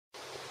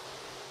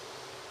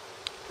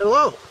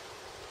Hello,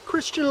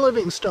 Christian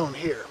Livingstone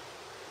here.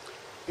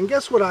 And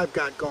guess what I've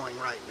got going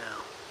right now,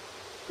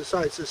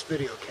 besides this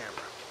video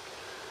camera?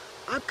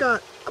 I've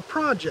got a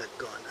project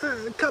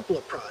going, a couple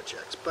of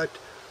projects, but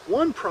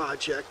one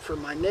project for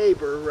my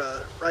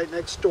neighbor right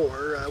next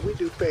door, we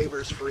do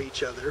favors for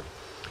each other,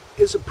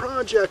 is a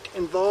project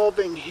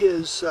involving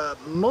his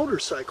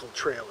motorcycle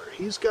trailer.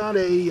 He's got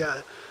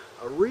a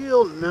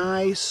real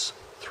nice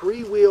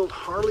three-wheeled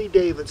Harley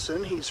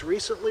Davidson. He's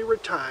recently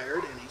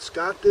retired, and he's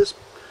got this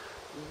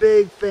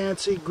big,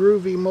 fancy,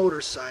 groovy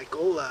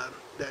motorcycle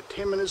that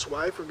him and his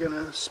wife are going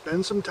to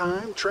spend some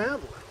time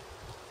traveling.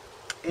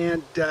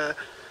 And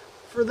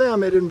for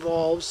them, it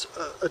involves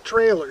a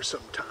trailer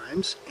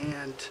sometimes,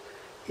 and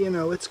you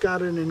know, it's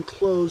got an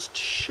enclosed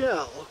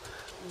shell,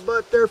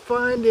 but they're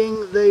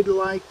finding they'd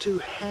like to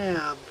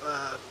have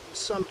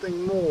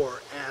something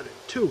more added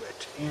to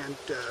it. And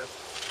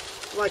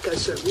like I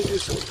said, we do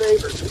some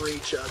favors for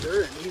each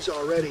other, and he's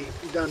already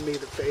done me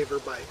the favor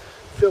by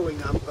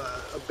filling up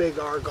a big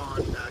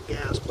argon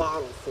gas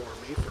bottle for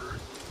me for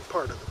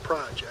part of the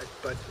project.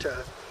 But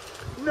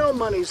no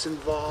money's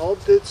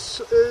involved.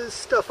 It's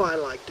stuff I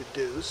like to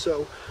do,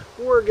 so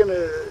we're going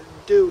to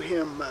do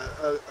him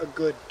a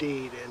good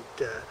deed,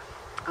 and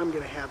I'm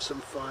going to have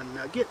some fun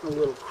getting a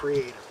little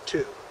creative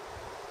too.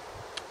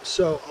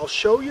 So I'll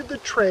show you the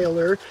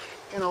trailer,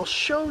 and I'll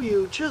show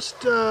you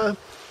just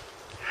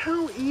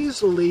how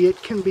easily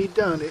it can be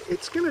done.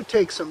 It's going to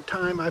take some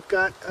time. I've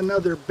got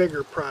another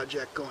bigger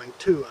project going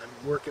too.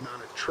 I'm working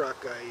on a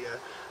truck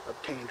I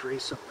obtained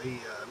recently.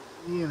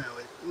 You know,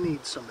 it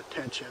needs some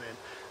attention, and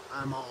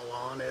I'm all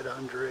on it,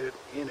 under it,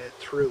 in it,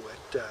 through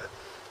it.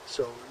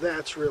 So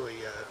that's really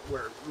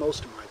where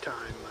most of my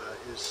time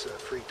is,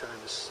 free time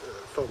is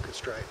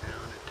focused right now,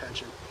 and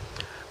attention.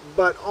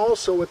 But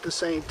also at the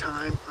same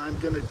time, I'm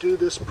going to do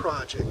this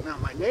project. Now,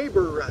 my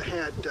neighbor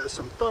had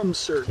some thumb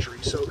surgery,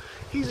 so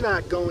he's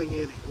not going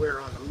anywhere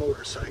on the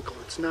motorcycle.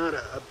 It's not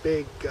a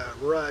big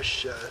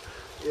rush.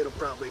 It'll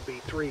probably be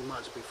 3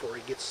 months before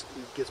he gets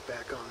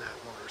back on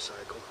that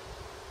motorcycle.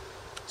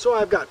 So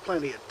I've got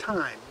plenty of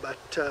time,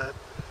 but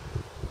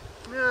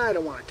I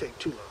don't want to take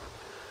too long.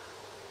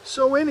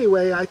 So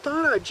anyway, I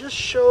thought I'd just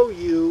show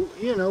you,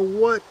 you know,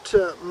 what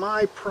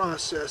my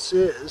process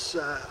is.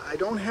 I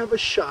don't have a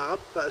shop,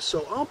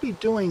 so I'll be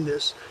doing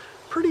this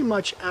pretty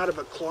much out of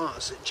a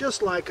closet,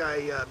 just like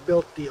I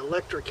built the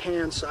electric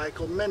hand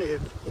cycle. Many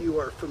of you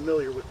are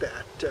familiar with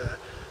that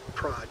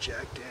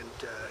project,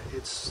 and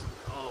it's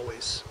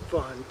always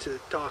fun to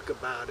talk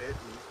about it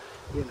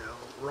and, you know,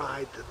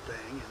 ride the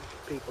thing,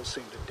 and people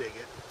seem to dig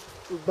it.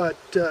 But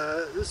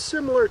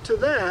similar to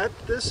that,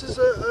 this is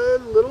a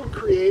little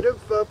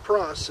creative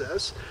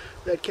process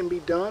that can be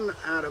done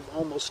out of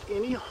almost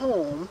any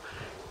home,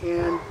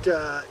 and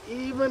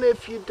even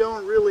if you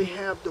don't really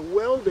have the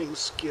welding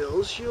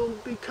skills, you'll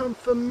become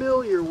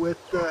familiar with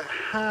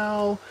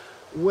how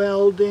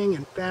welding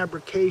and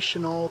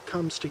fabrication all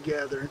comes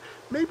together.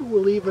 Maybe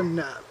we'll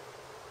even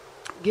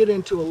get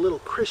into a little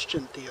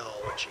Christian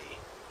theology.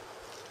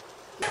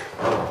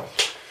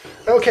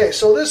 Okay,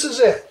 so this is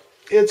it.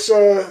 It's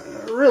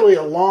really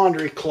a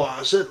laundry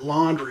closet,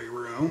 laundry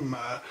room,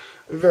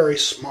 very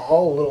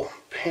small, little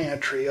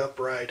pantry up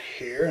right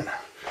here, and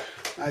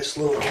a nice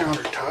little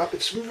countertop.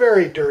 It's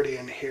very dirty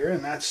in here,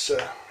 and that's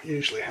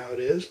usually how it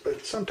is,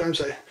 but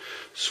sometimes I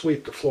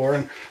sweep the floor,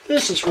 and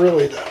this is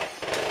really the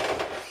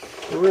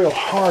real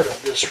heart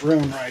of this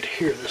room right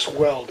here, this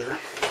welder.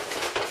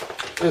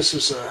 This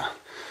is a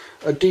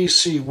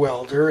DC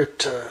welder.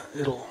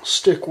 It'll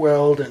stick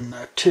weld and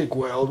TIG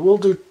weld. We'll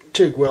do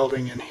TIG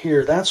welding in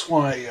here. That's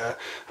why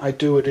I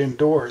do it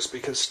indoors,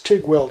 because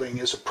TIG welding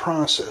is a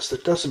process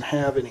that doesn't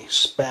have any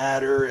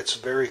spatter. It's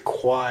very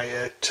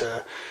quiet.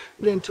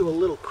 Into a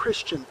little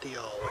Christian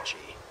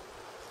theology,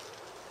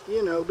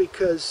 you know,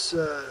 because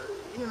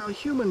you know,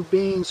 human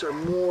beings are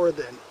more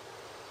than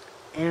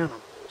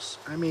animals.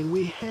 I mean,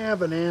 we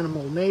have an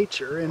animal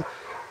nature, and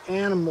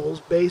animals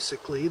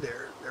basically,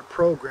 their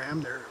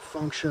program, their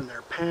function,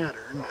 their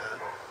pattern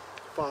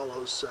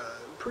follows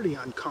pretty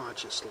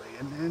unconsciously,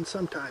 and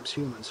sometimes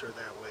humans are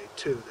that way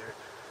too.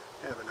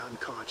 They have an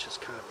unconscious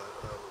kind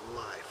of a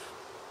life.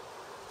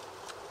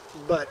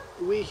 But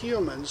we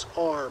humans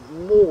are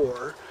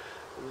more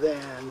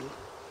than,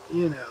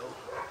 you know,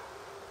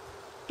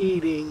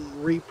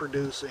 eating,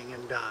 reproducing,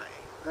 and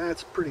dying.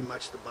 That's pretty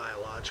much the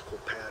biological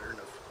pattern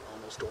of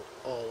almost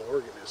all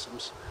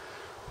organisms.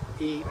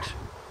 Eat,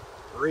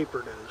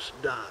 reproduce,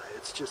 die.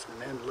 It's just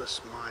an endless,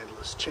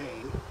 mindless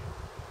chain.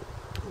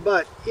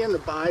 But in the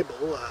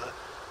Bible,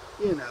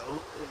 you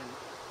know, and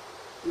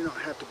you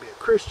don't have to be a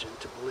Christian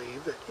to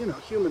believe that, you know,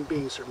 human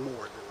beings are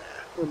more than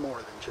that. We're more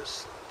than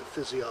just the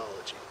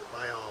physiology, the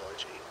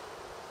biology,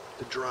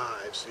 the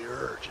drives, the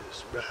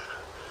urges, you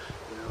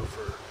know,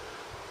 for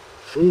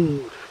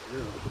food, you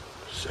know,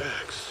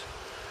 sex,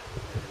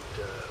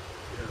 and,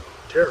 you know,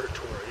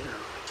 territory, you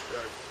know,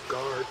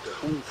 guard the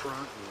home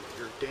front and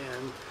your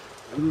den.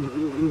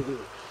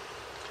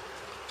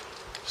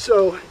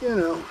 So, you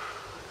know,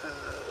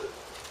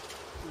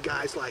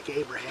 guys like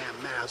Abraham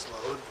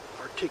Maslow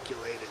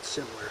articulated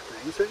similar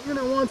things. That, you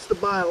know, once the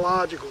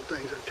biological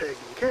things are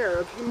taken care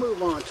of, you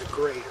move on to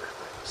greater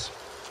things,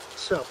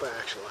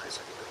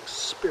 self-actualizing things,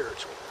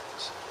 spiritual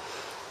things.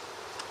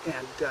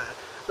 And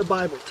the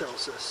Bible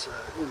tells us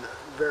in the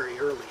very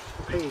early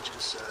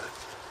pages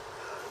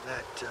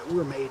that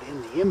we're made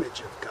in the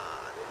image of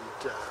God.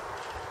 And,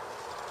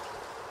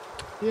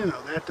 you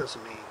know, that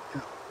doesn't mean, you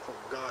know, oh,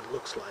 God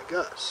looks like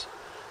us.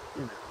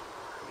 You know,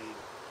 I mean,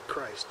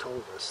 Christ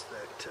told us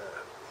that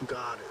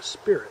God is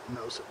spirit, and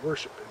those that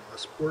worship him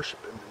must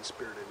worship him in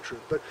spirit and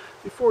truth. But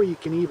before you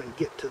can even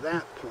get to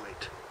that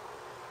point,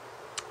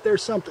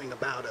 there's something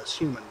about us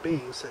human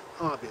beings that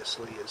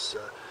obviously is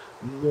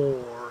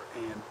more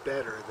and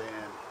better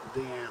than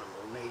the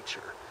animal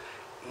nature.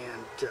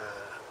 And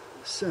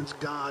since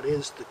God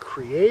is the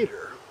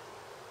creator,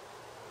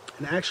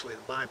 and actually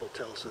the Bible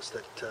tells us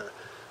that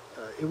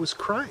it was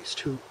Christ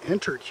who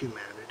entered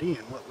humanity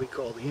in what we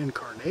call the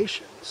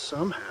incarnation.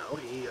 Somehow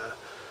he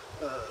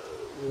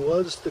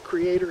was the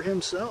creator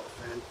himself.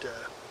 And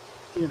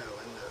you know,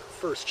 in the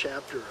first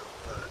chapter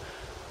of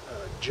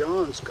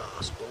John's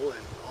Gospel,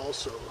 and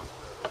also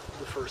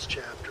the first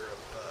chapter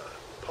of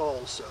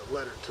Paul's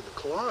letter to the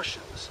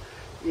Colossians,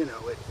 you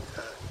know, it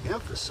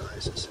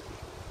emphasizes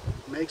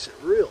and makes it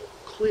real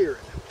clear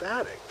and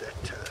emphatic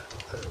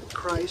that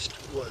Christ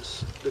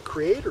was the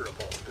creator of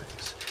all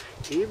things.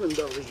 Even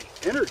though he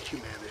entered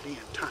humanity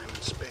in time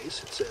and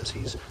space, it says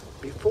he's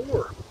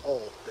before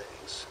all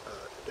things,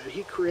 that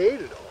he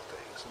created all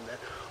things, and that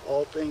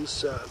all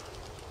things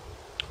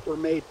were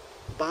made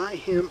by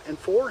him and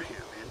for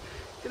him.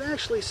 And it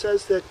actually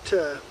says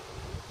that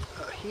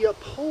he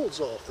upholds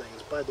all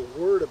things by the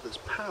word of his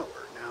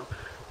power. Now,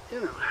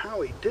 you know,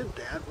 how he did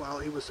that while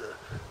he was a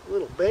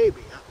little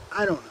baby,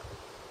 I don't know.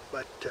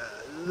 But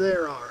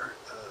there are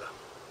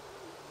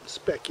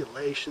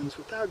speculations,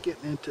 without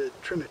getting into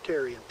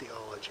Trinitarian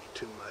theology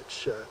too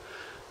much.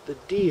 The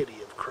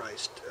deity of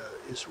Christ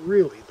is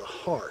really the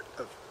heart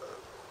of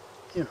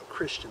you know,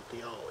 Christian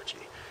theology.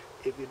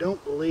 If you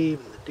don't believe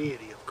in the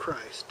deity of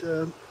Christ,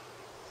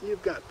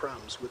 you've got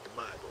problems with the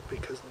Bible,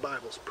 because the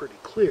Bible's pretty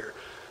clear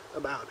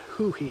about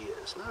who he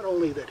is. Not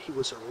only that he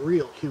was a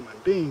real human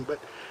being, but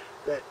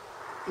that,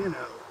 you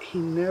know, he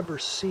never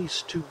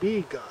ceased to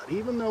be God,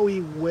 even though he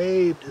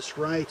waived his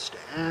rights to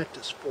act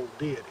as full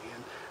deity.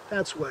 And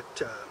that's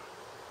what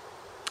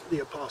the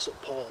Apostle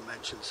Paul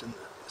mentions in the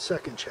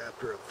second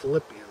chapter of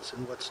Philippians,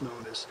 in what's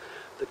known as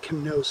the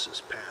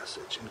kenosis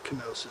passage. And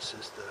kenosis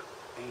is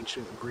the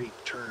ancient Greek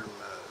term,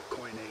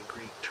 Koine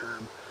Greek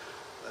term,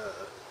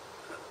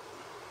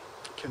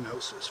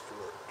 kenosis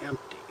for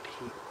emptied.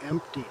 He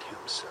emptied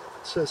himself.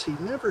 It says he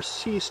never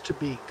ceased to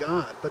be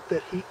God, but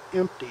that he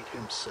emptied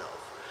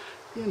himself,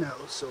 you know,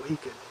 so he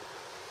could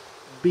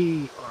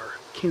be our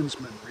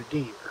kinsman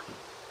redeemer.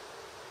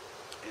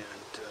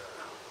 And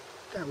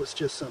that was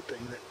just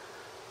something that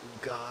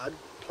God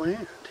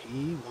planned.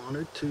 He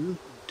wanted to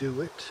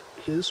do it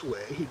his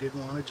way. He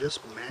didn't want to just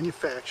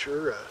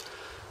manufacture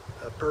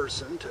a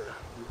person to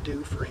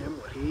do for him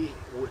what he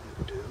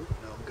wouldn't do.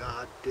 No,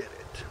 God did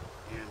it.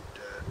 And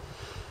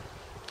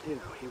you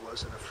know, he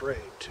wasn't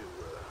afraid to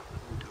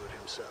do it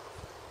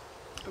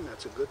himself. And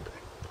that's a good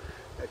thing.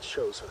 That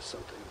shows us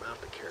something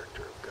about the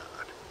character of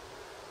God.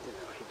 You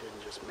know, he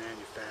didn't just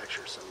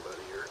manufacture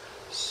somebody or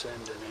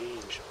send an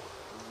angel.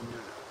 No.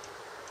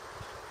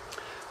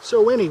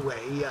 So anyway,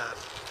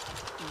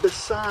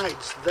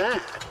 besides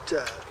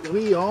that,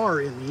 we are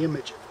in the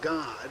image of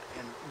God,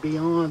 and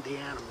beyond the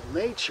animal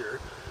nature,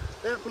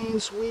 that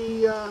means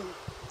we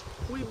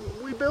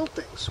build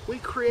things. We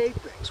create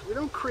things. We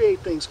don't create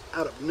things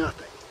out of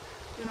nothing.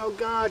 You know,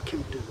 God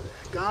can do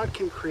that. God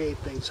can create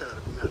things out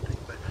of nothing.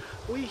 But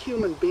we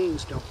human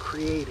beings don't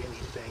create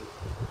anything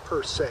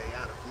per se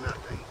out of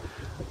nothing.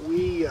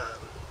 We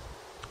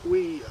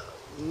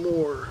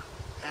more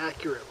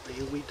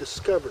accurately, we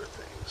discover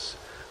things.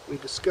 We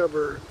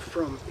discover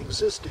from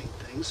existing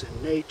things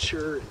in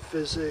nature and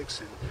physics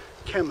and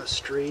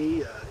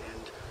chemistry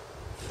and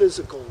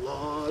physical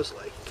laws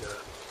like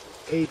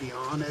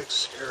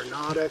avionics,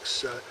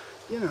 aeronautics.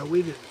 You know,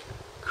 we didn't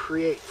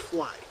create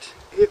flight.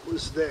 It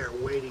was there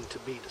waiting to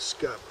be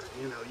discovered.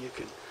 You know, you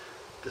can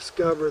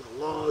discover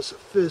the laws of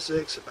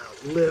physics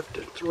about lift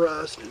and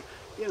thrust, and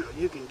you know,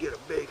 you can get a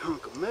big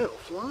hunk of metal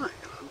flying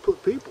and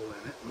put people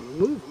in it and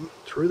move them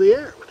through the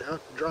air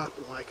without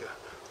dropping like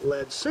a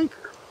lead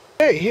sinker.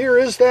 Okay, here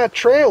is that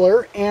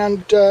trailer,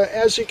 and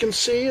as you can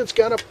see, it's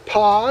got a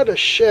pod, a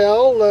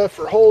shell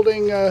for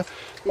holding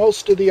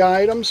most of the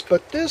items,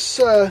 but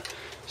this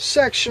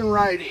section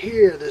right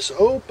here, this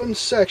open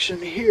section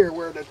here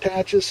where it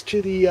attaches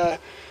to the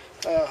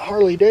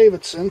Harley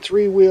Davidson,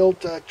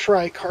 three-wheeled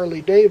trike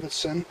Harley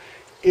Davidson,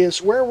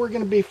 is where we're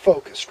going to be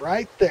focused,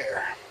 right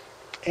there.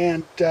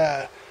 And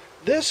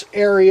this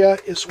area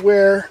is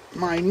where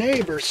my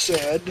neighbor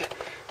said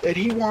that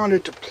he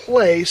wanted to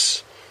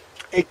place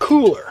a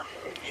cooler.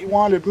 He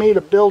wanted me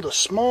to build a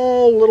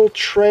small little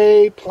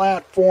tray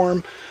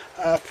platform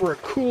for a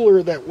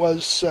cooler that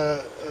was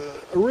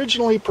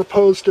originally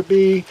proposed to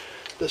be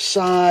the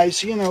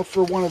size, you know,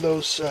 for one of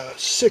those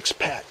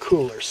 6-pack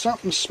coolers.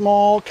 Something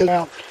small,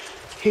 because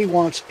he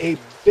wants a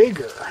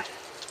bigger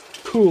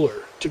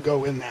cooler to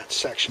go in that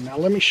section. Now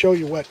let me show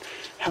you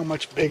how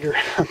much bigger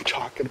I'm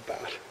talking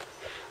about.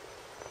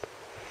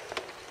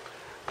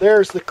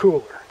 There's the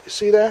cooler. You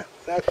see that?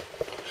 But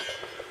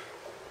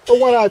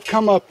what I've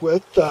come up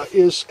with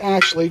is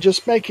actually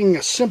just making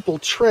a simple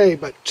tray,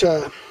 but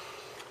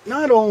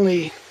not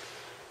only,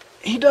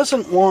 he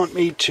doesn't want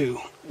me to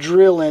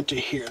drill into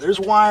here. There's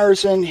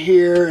wires in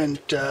here, and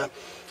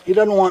he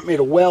doesn't want me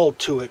to weld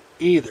to it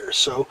either.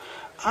 So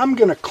I'm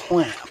going to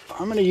clamp.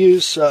 I'm going to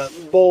use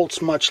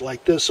bolts much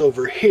like this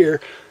over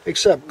here,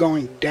 except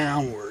going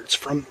downwards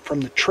from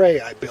the tray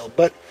I build.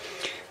 But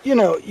you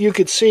know, you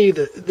could see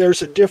that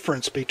there's a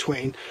difference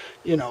between,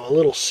 you know, a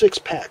little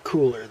 6-pack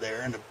cooler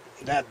there and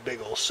that big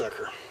old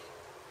sucker.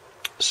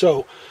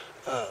 So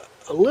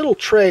a little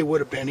tray would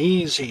have been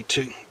easy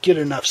to get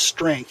enough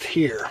strength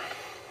here,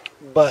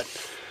 but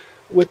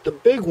with the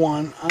big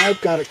one, I've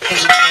got to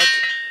come out,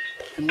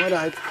 and what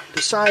I've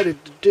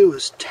decided to do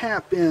is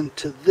tap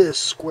into this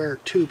square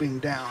tubing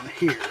down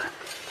here.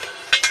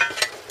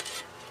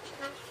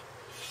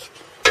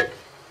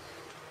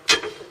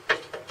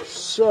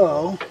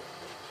 So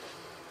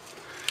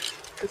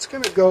it's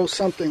going to go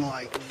something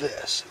like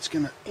this. It's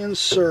going to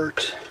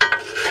insert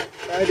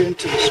right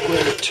into the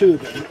square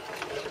tubing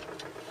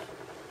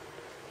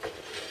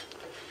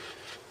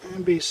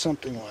and be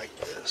something like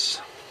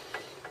this.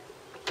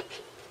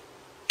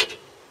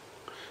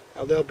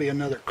 Now there'll be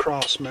another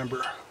cross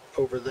member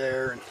over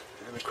there and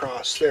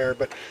across there,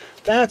 but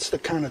that's the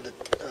kind of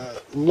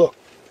look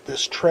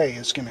this tray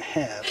is going to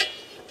have.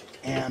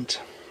 And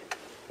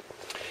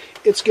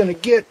it's going to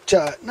get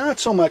not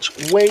so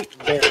much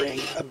weight-bearing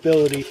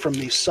ability from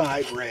these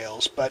side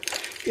rails, but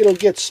it'll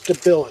get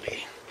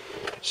stability,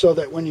 so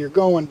that when you're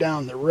going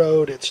down the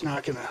road, it's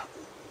not going to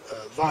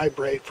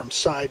vibrate from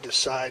side to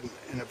side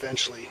and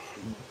eventually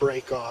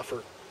break off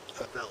or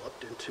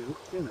developed into,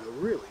 you know,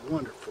 really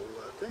wonderful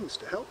things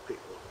to help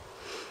people.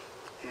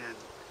 And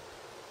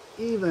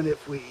even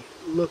if we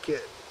look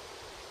at,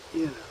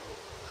 you know,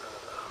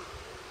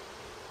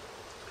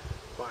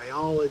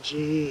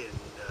 biology and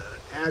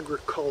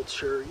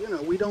agriculture, you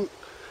know, we don't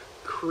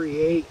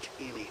create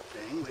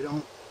anything. We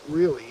don't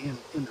really,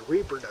 in the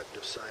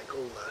reproductive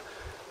cycle,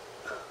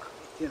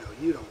 you know,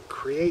 you don't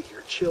create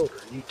your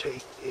children. You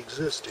take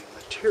existing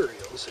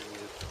materials and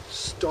you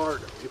start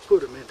them. You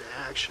put them into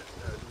action,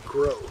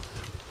 growth.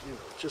 You know,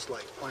 just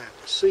like plant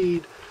a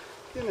seed.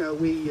 You know,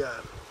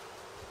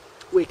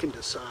 we can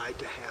decide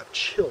to have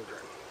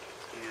children,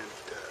 and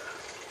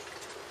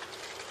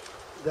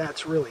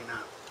that's really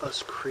not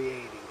us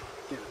creating,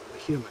 you know, the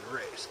human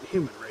race. The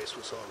human race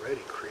was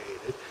already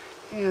created,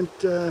 and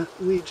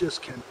we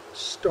just can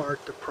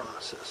start the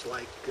process,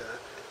 like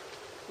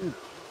you know,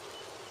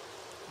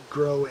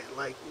 growing,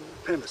 like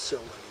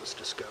penicillin was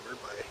discovered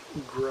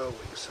by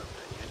growing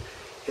something. And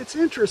it's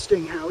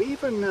interesting how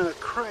even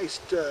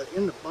Christ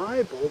in the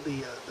Bible,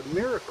 the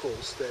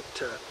miracles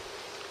that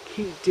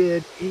he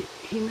did,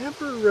 he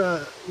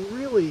never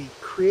really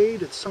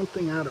created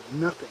something out of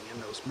nothing in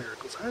those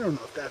miracles. I don't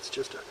know if that's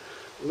just a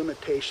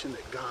limitation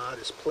that God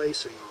is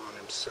placing on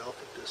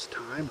himself at this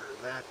time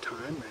or that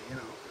time. You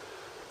know,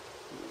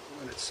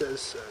 when it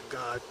says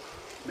God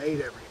made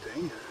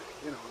everything,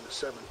 you know, on the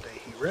seventh day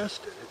he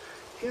rested.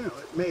 You know,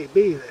 it may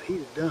be that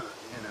he's done,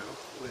 you know,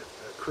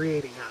 with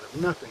creating out of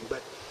nothing,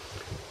 but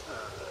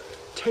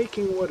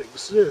taking what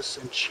exists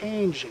and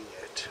changing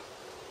it.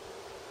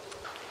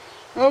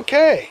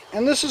 Okay,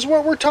 and this is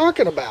what we're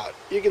talking about.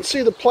 You can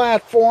see the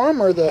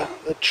platform or the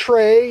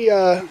tray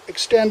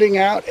extending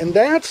out, and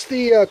that's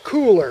the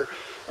cooler.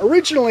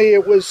 Originally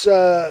it was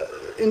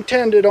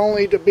intended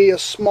only to be a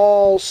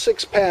small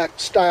 6-pack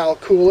style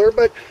cooler,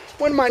 but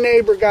when my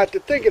neighbor got to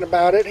thinking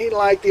about it, he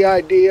liked the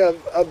idea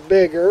of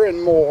bigger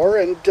and more,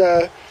 and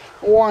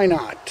why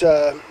not?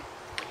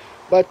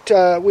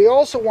 But we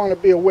also want to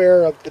be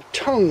aware of the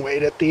tongue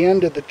weight at the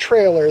end of the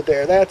trailer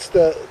there. That's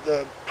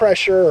the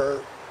pressure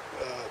or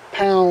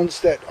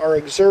pounds that are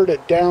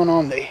exerted down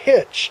on the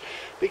hitch,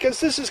 because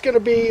this is going to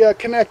be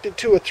connected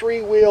to a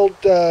 3-wheeled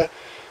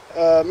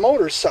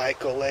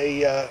motorcycle,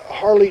 a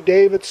Harley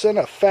Davidson,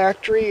 a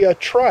factory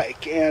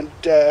trike, and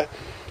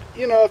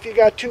you know, if you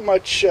got too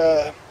much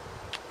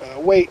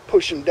weight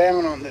pushing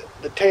down on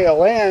the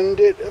tail end,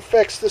 it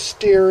affects the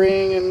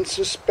steering and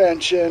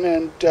suspension,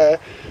 and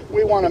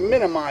we want to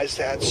minimize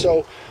that.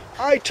 So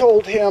I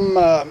told him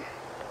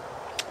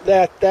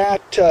that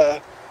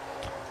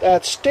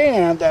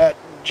stand, that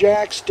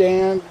jack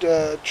stand,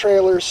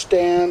 trailer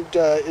stand,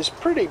 is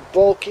pretty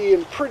bulky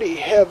and pretty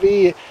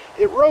heavy.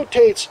 It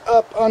rotates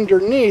up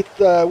underneath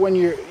when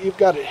you've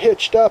got it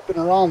hitched up and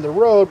are on the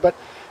road, but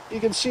you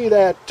can see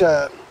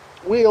that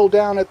wheel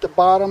down at the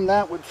bottom,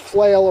 that would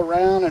flail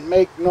around and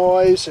make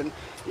noise, and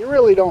you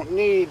really don't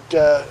need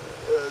the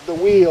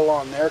wheel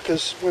on there,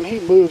 because when he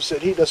moves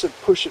it, he doesn't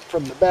push it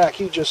from the back.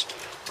 He just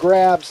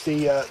grabs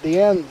the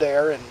end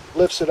there and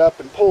lifts it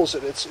up and pulls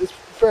it. It's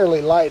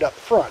fairly light up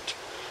front.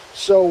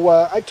 So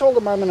I told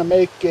him I'm going to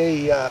make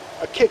a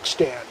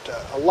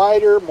kickstand, a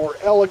lighter, more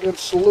elegant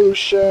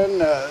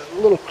solution, a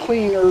little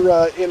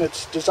cleaner in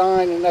its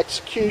design and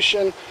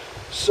execution.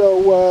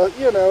 So,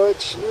 you know,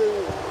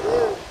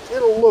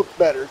 it'll look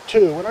better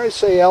too. When I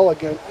say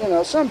elegant, you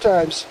know,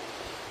 sometimes,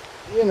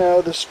 you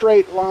know, the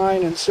straight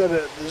line instead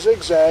of the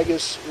zigzag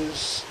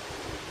is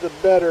the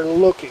better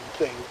looking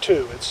thing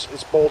too.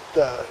 It's both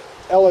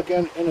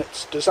elegant in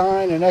its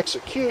design and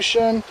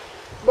execution,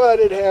 but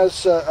it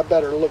has a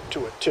better look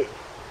to it too.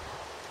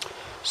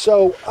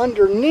 So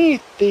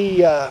underneath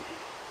the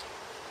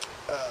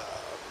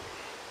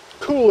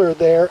cooler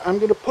there, I'm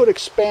going to put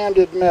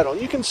expanded metal.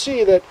 You can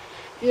see that,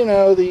 you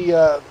know,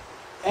 the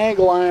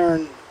angle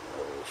iron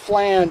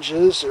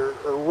flanges or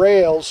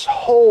rails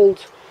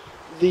hold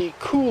the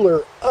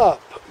cooler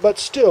up, but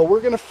still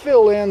we're going to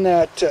fill in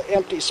that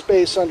empty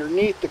space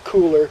underneath the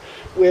cooler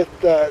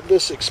with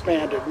this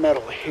expanded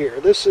metal here.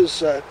 This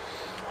is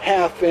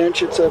 1/2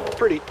 inch. It's a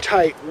pretty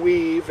tight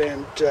weave,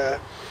 and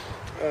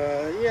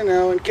you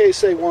know, in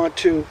case they want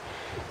to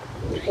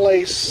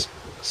place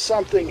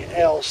something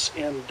else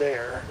in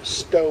there,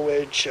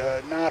 stowage,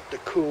 not the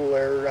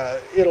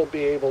cooler, it'll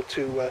be able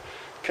to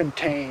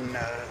contain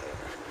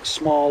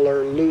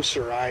smaller,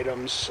 looser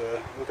items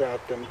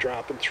without them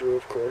dropping through,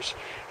 of course.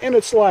 And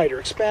it's lighter.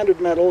 Expanded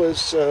metal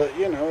is,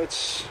 you know,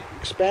 it's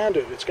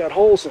expanded. It's got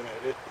holes in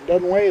it. It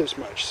doesn't weigh as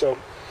much. So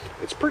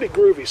it's pretty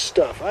groovy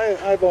stuff.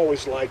 I've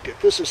always liked it.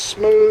 This is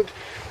smooth.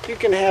 You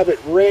can have it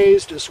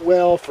raised as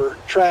well for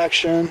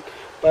traction,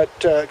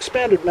 but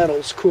expanded metal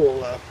is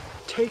cool.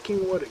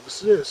 Taking what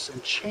exists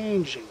and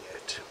changing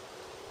it.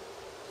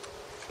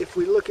 If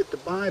we look at the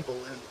Bible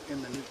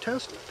in the New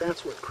Testament,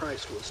 that's what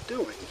Christ was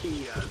doing.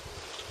 He,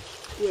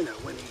 you know,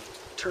 when he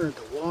turned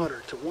the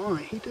water to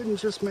wine, he didn't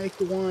just make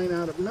the wine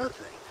out of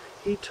nothing.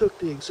 He took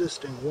the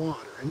existing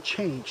water and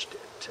changed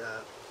it.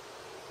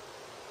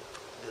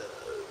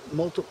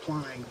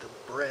 Multiplying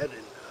the bread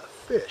and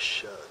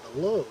fish,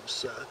 the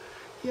loaves,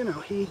 you know,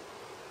 he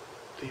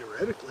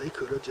theoretically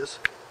could have just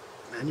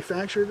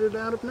manufactured it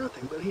out of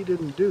nothing, but he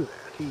didn't do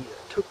that. He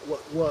took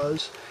what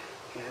was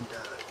and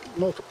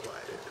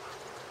multiplied it.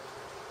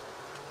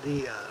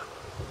 The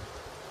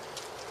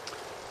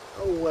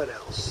oh, what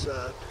else?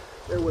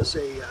 There was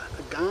a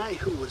guy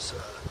who was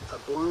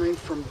blind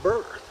from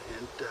birth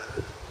and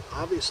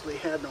obviously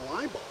had no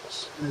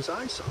eyeballs in his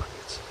eye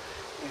sockets.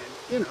 And,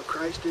 you know,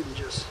 Christ didn't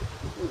just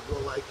go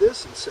like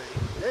this and say,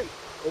 hey,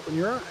 open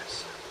your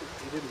eyes.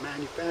 He didn't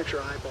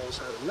manufacture eyeballs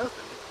out of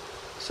nothing.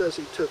 It says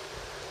he took,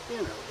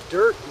 you know,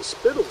 dirt and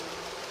spittle and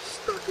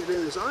stuck it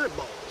in his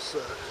eyeballs.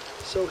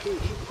 So he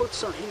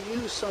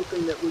used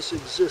something that was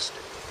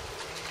existing.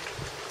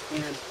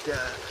 And,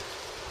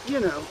 you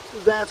know,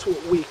 that's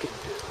what we can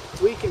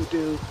do. We can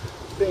do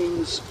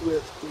things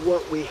with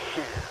what we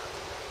have.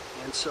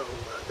 And so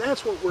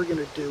that's what we're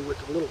going to do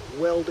with a little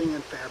welding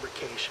and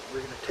fabrication. We're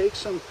going to take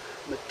some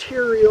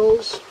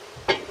materials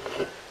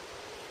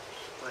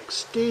like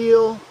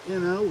steel, you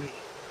know, we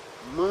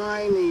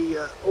mine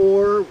the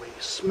ore, we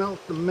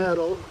smelt the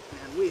metal,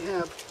 and we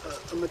have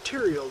a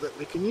material that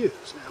we can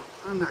use. Now,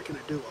 I'm not going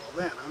to do all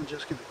that. I'm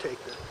just going to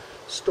take the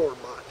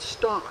store-bought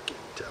stock and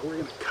we're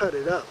going to cut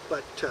it up.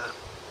 But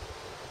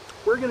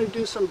we're going to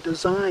do some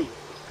designing.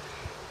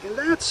 And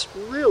that's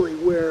really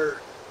where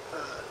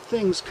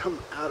things come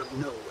out of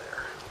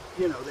nowhere.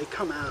 You know, they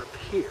come out of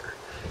here.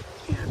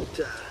 And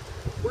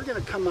we're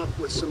going to come up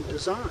with some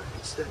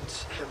designs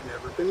that have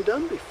never been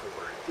done before.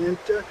 And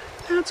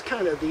that's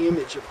kind of the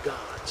image of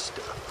God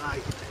stuff, I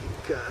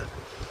think.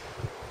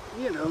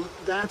 You know,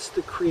 that's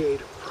the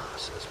creative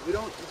process. We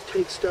don't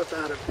take stuff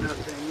out of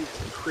nothing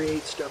and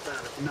create stuff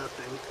out of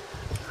nothing.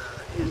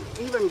 And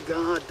even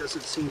God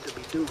doesn't seem to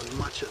be doing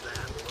much of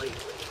that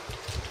lately.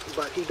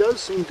 But he does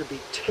seem to be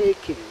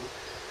taking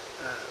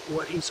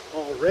what he's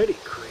already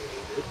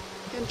created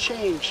and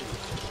changing,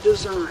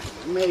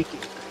 designing,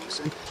 making things.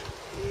 And,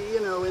 you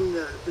know, in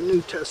the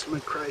New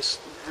Testament, Christ,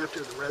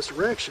 after the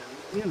resurrection,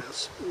 you know,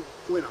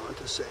 went on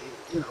to say,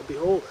 you know,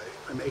 behold,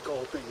 I make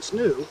all things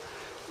new.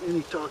 And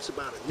he talks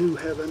about a new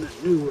heaven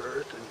and new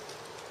earth. And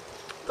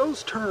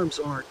those terms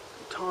aren't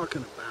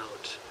talking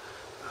about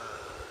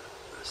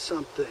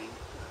something,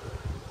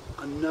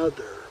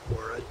 another,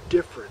 or a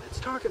different. It's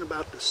talking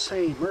about the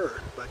same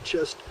earth, but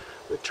just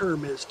the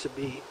term is to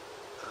be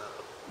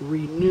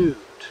renewed,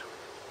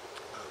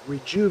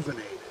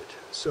 rejuvenated.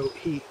 So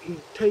he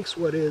takes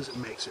what is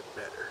and makes it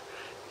better.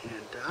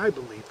 And I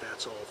believe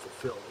that's all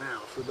fulfilled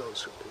now for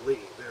those who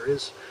believe. There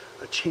is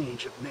a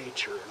change of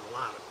nature in a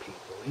lot of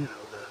people. You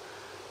know, the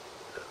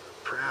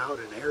proud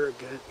and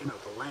arrogant, you know,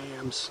 the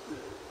lambs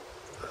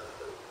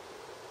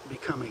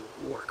becoming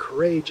more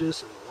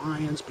courageous and the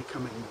lions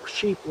becoming more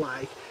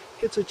sheep-like.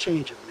 It's a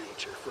change of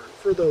nature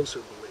for those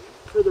who believe.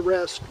 For the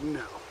rest,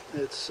 no.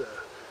 It's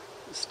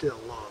still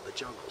law of the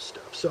jungle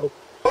stuff. So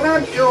what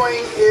I'm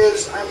doing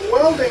is I'm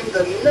welding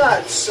the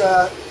nuts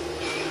that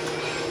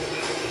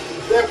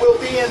will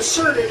be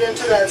inserted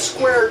into that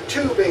square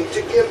tubing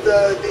to give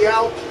the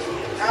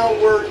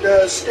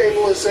outward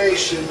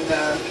stabilization.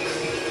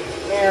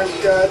 And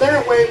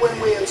that way, when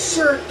we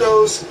insert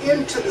those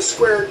into the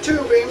square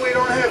tubing, we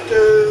don't have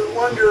to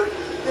wonder,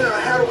 you know,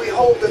 how do we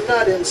hold the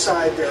nut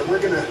inside there?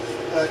 We're going to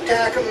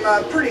tack them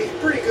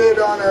pretty good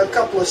on a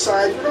couple of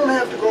sides. We don't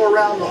have to go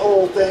around the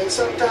whole thing.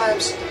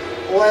 Sometimes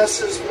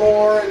less is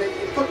more, and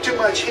if you put too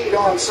much heat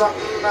on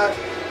something,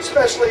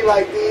 especially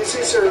like these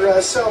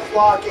are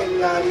self-locking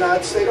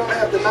nuts. They don't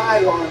have the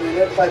nylon in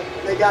it, but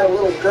they got a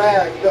little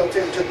drag built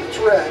into the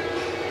thread.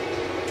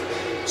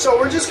 So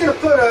we're just going to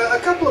put a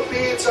couple of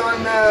beads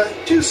on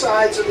two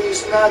sides of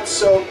these nuts,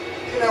 so,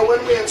 you know,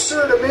 when we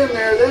insert them in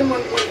there, then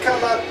when we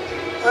come up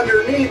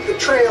underneath the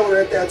trailer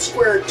at that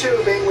square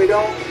tubing, we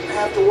don't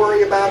have to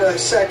worry about a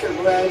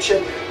second wrench.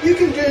 And you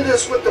can do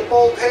this with the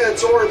bolt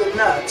heads or the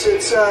nuts.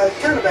 It's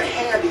kind of a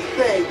handy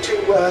thing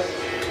to,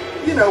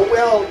 you know,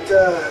 weld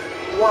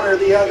one or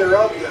the other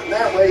of them.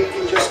 That way you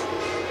can just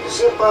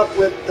zip up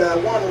with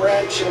one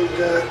wrench and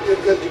you're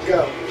good to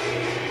go.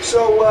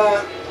 So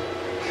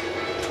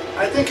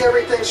I think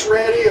everything's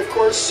ready. Of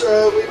course,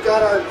 we've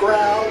got our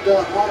ground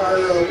on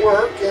our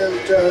work, and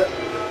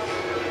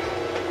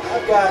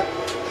I've got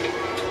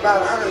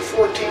about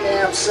 114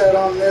 amps set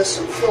on this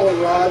and filler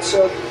rod,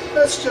 so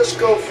let's just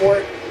go for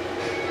it.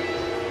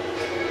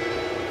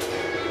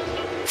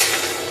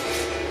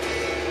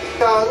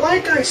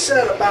 Like I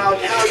said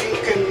about how you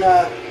can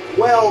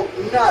weld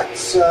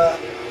nuts, you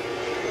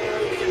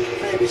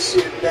can maybe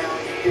see it down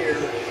here.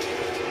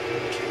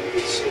 You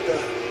can see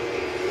the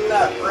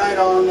nut right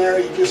on there.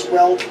 You just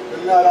weld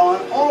the nut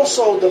on.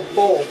 Also the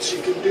bolts,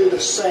 you can do the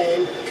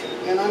same.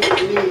 And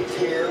underneath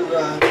here,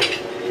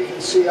 you can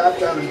see I've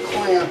got them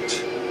clamped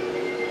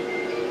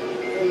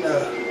in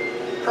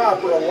the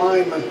proper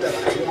alignment that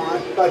I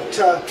want. But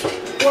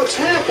what's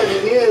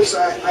happening is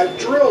I've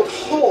drilled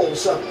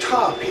holes up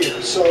top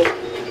here. So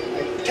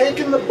I've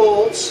taken the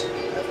bolts,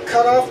 I've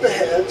cut off the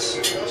heads.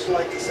 I also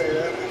like to say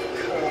that, I've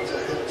cut off the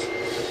heads.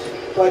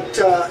 But,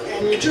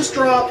 and you just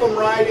drop them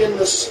right in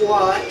the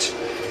slot.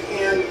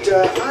 And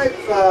I've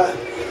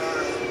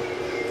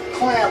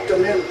clamped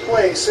them in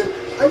place, and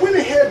I went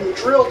ahead and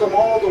drilled them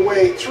all the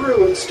way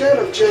through instead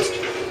of just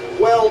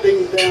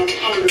welding them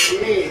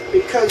underneath,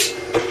 because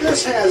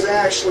this has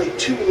actually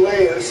two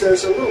layers.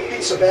 There's a little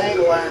piece of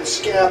angle iron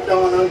scabbed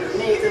on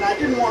underneath, and I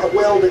didn't want to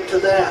weld it to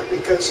that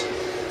because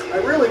I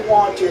really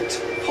want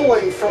it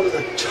pulling from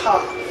the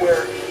top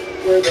where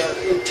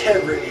the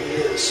integrity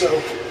is. So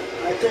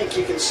I think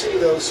you can see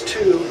those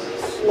two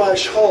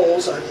flush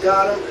holes. I've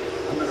got them.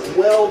 I'm going to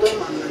weld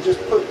them. I'm going to just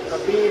put a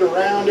bead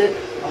around it.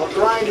 I'll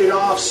grind it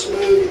off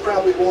smooth. You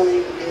probably won't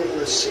even be able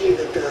to see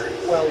that they're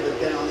welded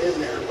down in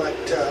there, but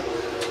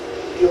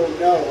you'll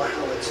know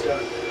how it's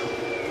done.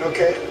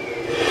 Okay?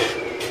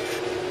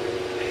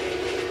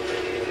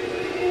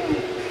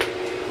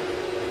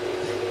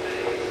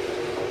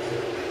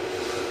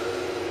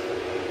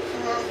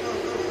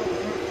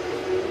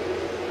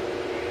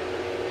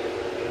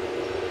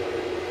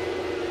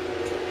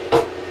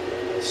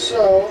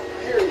 So,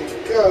 here you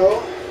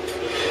go.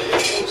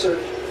 Those are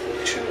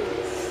two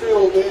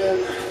filled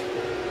in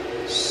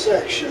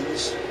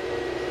sections.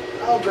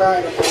 I'll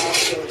grind them off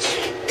so it's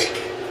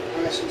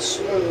nice and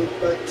smooth,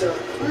 but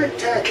I might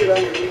tack it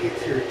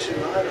underneath here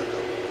too, I don't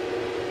know.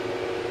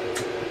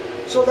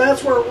 So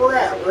that's where we're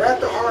at. We're at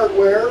the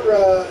hardware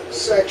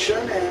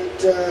section,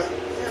 and you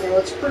know,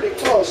 it's pretty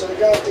close. I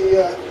got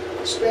the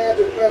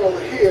expanded metal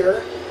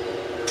here,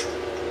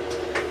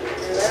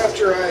 and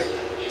after I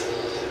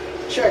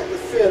check the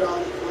fit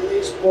on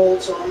these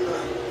bolts on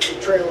the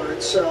trailer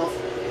itself,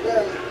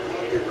 then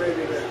I'll get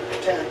ready to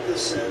tack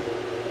this in.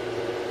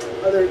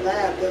 Other than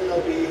that, then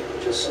there'll be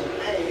just some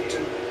paint,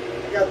 and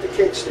I got the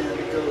kickstand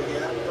to go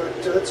yet,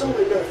 but it's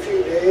only been a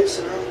few days,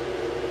 and I'm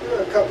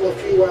doing a couple of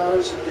few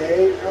hours a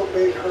day, no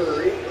big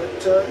hurry,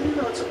 but you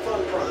know, it's a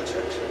fun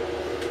project,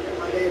 and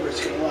my neighbors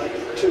can like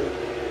it too.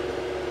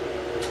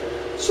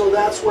 So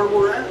that's where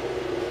we're at.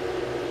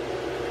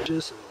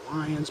 Just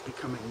lions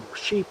becoming more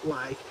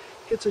sheep-like.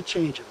 It's a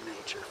change of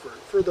nature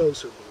for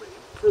those who believe.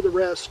 For the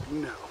rest,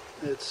 no.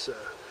 It's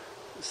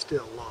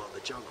still law of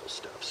the jungle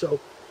stuff. So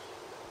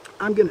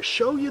I'm going to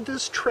show you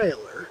this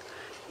trailer,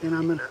 and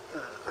I'm going to,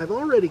 I've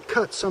already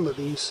cut some of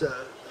these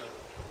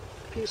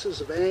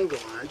pieces of angle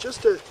iron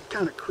just to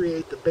kind of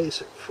create the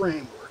basic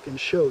framework and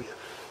show you.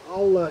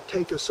 I'll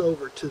take us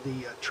over to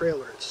the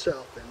trailer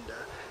itself and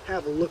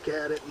have a look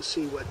at it and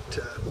see what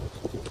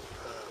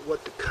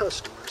the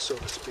customer, so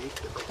to speak,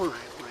 the client,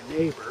 my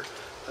neighbor,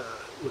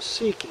 was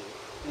seeking.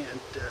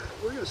 And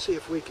we're going to see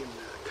if we can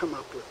come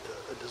up with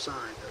a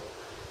design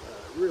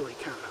that'll really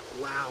kind of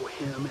wow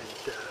him,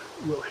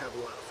 and we'll have a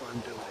lot of fun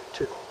doing it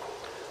too.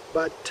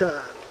 But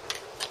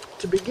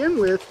to begin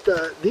with,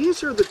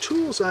 these are the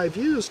tools I've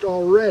used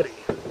already.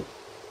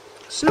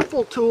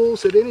 Simple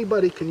tools that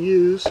anybody can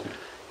use.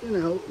 You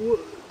know,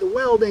 the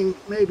welding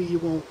maybe you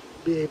won't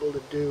be able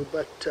to do,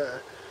 but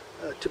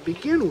to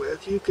begin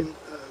with, you can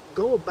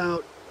go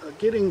about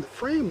getting the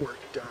framework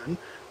done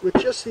with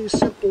just these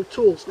simple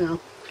tools. Now,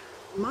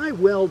 my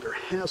welder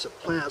has a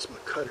plasma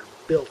cutter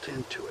built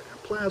into it. A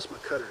plasma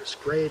cutter is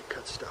great,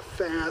 cuts stuff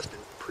fast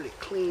and pretty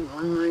clean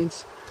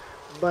lines.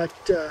 But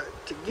to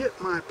get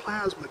my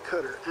plasma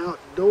cutter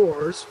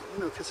outdoors,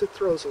 you know, because it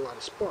throws a lot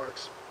of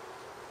sparks,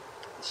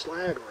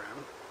 slag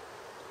around,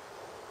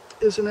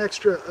 is an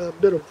extra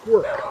bit of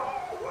work.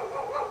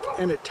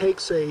 And it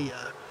takes a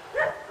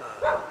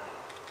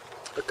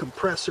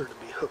compressor to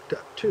be hooked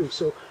up too.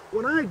 So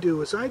what I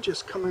do is I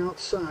just come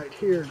outside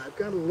here, and I've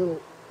got a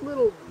little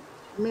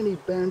mini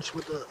bench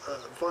with a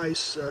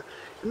vise,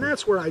 and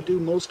that's where I do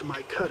most of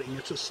my cutting.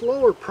 It's a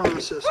slower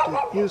process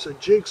to use a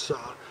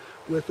jigsaw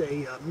with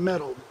a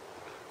metal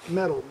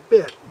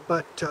bit,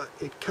 but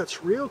it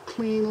cuts real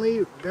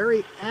cleanly,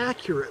 very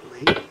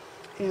accurately,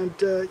 and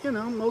you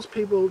know, most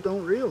people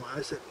don't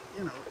realize that,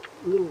 you know,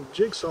 a little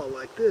jigsaw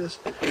like this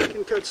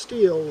can cut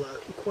steel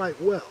quite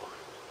well.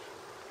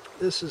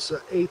 This is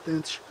 1/8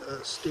 inch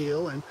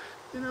steel, and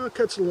you know, it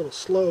cuts a little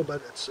slow,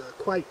 but it's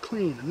quite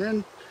clean. And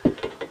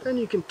then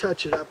you can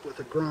touch it up with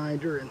a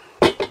grinder, and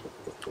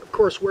of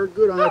course wear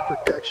good eye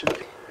protection.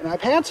 And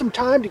I've had some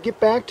time to get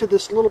back to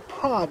this little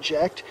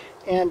project,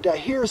 and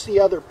here's the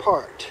other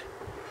part.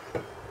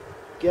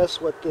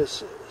 Guess what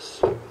this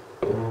is?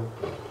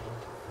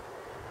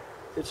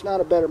 It's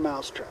not a better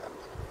mousetrap,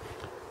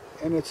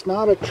 and it's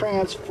not a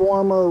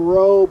transformer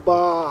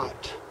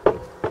robot.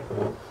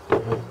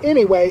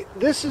 Anyway,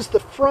 this is the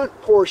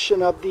front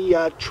portion of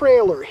the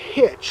trailer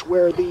hitch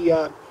where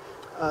the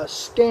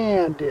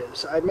stand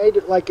is. I made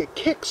it like a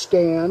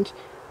kickstand,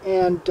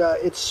 and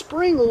it's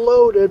spring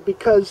loaded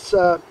because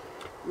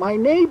my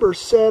neighbor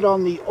said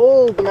on the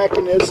old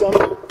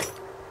mechanism,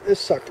 this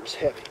sucker's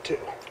heavy too.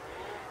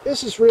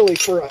 This is really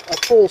for a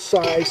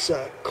full-size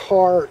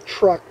car,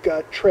 truck,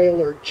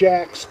 trailer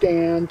jack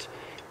stand,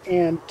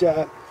 and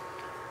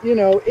you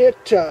know,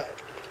 it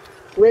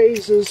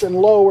raises and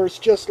lowers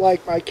just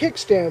like my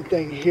kickstand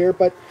thing here,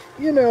 but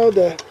you know,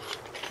 the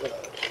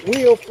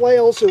wheel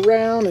flails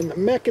around and the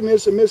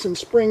mechanism isn't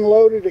spring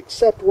loaded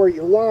except where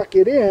you lock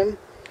it in.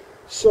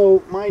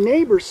 So my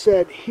neighbor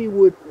said he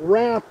would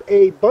wrap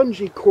a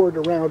bungee cord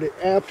around it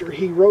after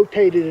he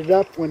rotated it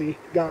up when he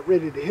got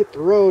ready to hit the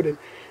road. And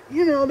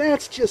you know,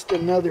 that's just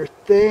another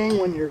thing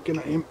when you're going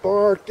to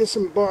embark,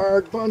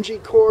 disembark,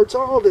 bungee cords,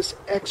 all this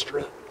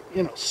extra,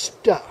 you know,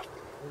 stuff,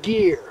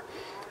 gear.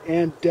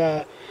 And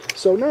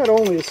so not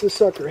only is this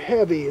sucker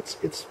heavy,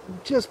 it's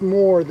just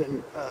more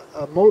than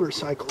a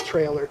motorcycle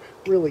trailer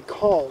really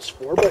calls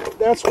for, but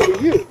that's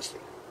what we used.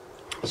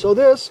 So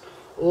this,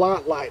 a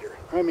lot lighter.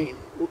 I mean,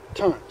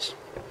 tons.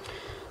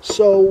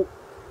 So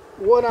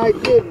what I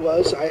did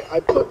was I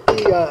put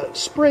the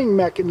spring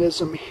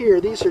mechanism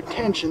here. These are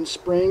tension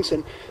springs,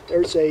 and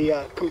there's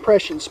a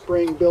compression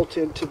spring built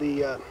into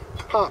the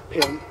pop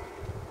pin.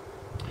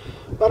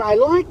 But I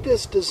like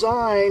this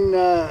design,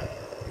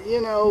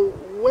 you know,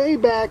 way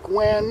back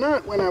when,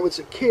 not when I was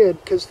a kid,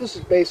 because this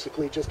is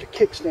basically just a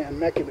kickstand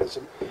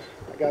mechanism.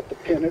 I got the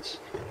pin. It's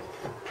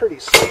pretty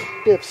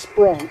stiff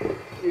sprung.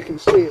 You can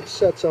see it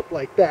sets up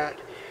like that.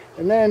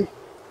 And then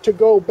to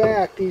go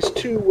back, these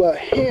two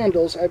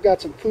handles, I've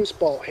got some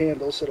foosball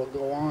handles that'll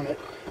go on it,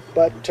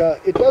 but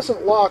it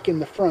doesn't lock in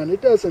the front.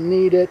 It doesn't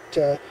need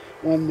it.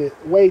 When the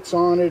weight's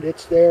on it,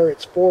 it's there.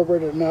 It's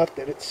forward enough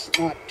that it's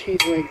not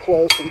teetering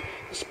close, and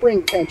the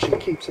spring tension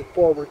keeps it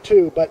forward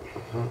too. But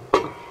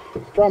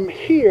from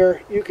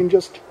here, you can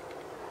just,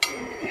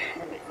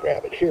 let me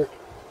grab it here,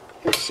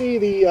 and see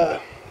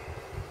the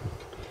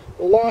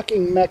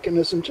locking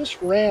mechanism just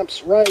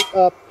ramps right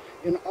up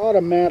and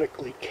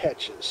automatically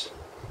catches,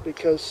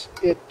 because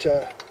it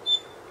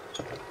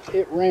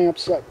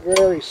ramps up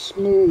very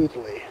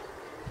smoothly,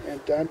 and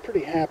I'm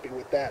pretty happy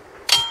with that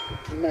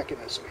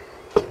mechanism.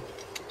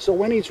 So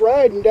when he's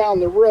riding down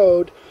the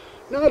road,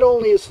 not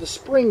only is the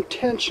spring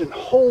tension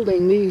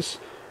holding these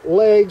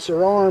legs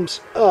or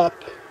arms up,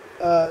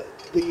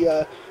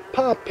 the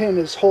pop pin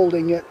is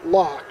holding it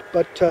locked,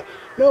 but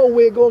no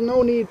wiggle,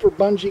 no need for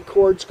bungee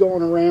cords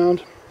going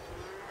around.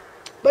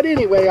 But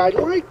anyway, I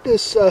like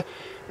this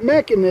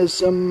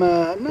mechanism,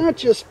 not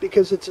just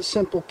because it's a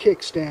simple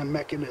kickstand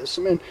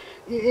mechanism, and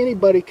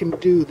anybody can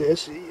do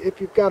this.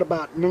 If you've got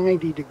about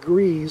 90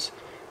 degrees,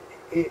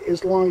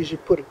 as long as you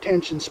put a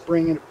tension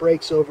spring and it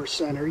breaks over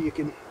center, you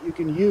can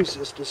use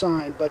this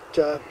design.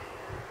 But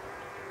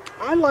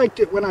I liked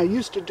it when I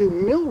used to do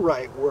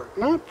millwright work,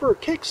 not for a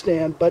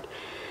kickstand, but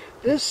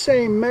this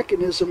same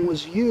mechanism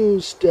was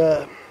used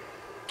and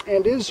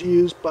is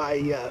used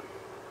by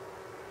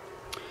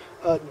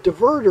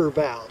diverter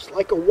valves,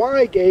 like a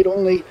Y-gate,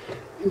 only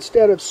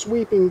instead of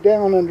sweeping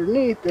down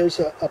underneath, there's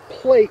a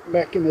plate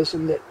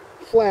mechanism that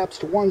flaps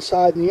to one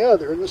side and the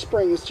other, and the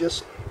spring is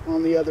just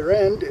on the other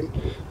end, and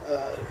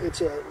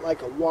it's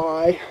like a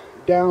Y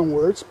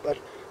downwards, but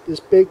this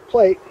big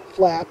plate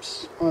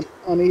flaps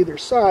on either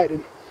side.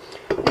 And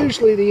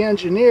usually the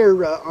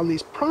engineer on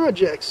these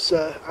projects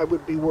I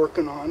would be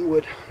working on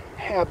would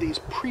have these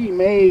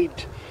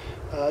pre-made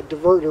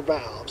diverter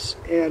valves,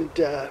 and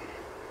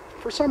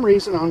for some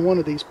reason on one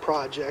of these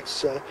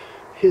projects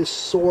his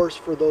source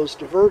for those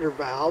diverter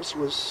valves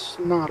was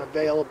not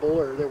available,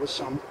 or there was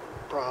some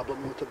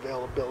problem with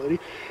availability,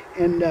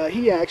 and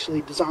he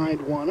actually designed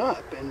one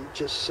up and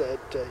just said,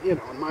 you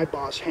know, and my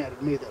boss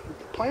handed me the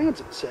plans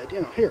and said,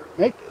 you know, here,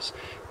 make this.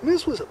 And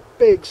this was a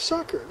big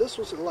sucker. This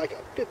was like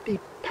a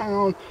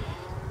 50-pound,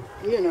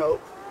 you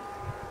know,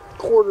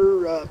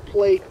 quarter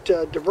plate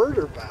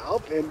diverter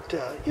valve, and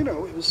you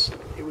know,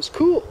 it was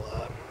cool.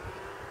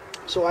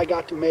 So I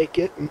got to make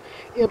it and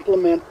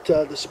implement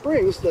the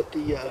springs that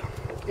the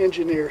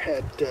engineer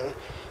had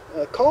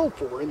called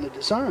for in the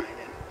design.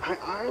 And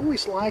I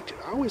always liked it.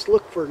 I always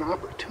looked for an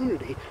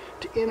opportunity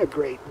to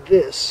integrate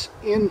this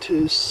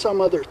into some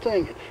other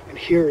thing, and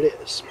here it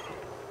is.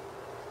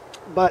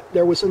 But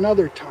there was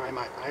another time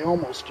I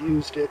almost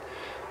used it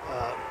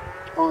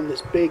on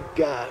this big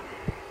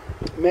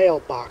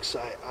mailbox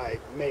I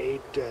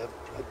made a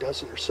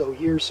dozen or so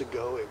years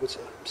ago. It was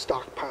a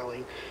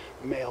stockpiling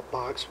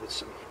mailbox with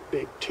some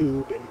big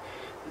tube, and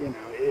you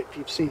know, if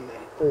you've seen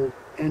the old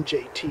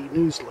NJT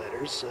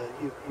newsletters,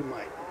 you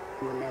might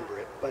remember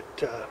it.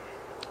 But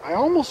I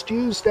almost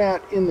used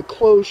that in the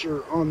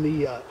closure on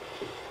the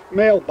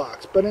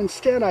mailbox, but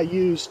instead I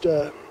used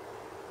a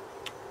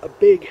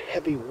big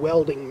heavy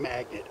welding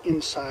magnet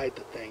inside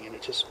the thing, and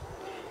it just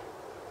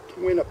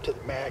went up to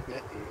the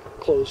magnet and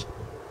closed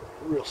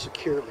real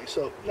securely.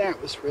 So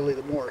that was really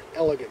the more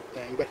elegant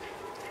thing, but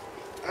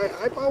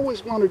I've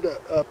always wanted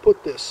to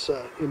put this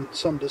in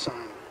some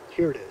design.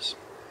 Here it is.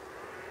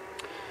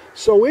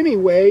 So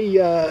anyway,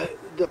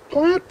 the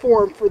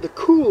platform for the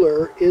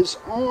cooler is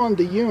on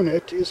the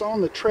unit, is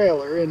on the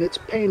trailer, and it's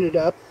painted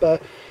up.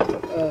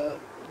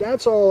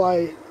 That's all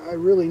I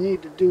really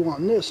need to do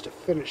on this to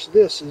finish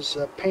this, is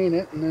paint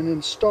it and then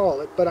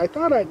install it. But I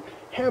thought I'd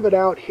have it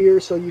out here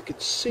so you could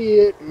see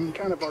it and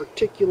kind of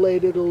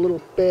articulate it a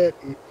little bit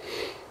and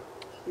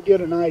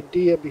get an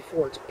idea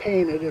before it's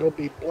painted. It'll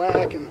be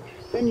black, and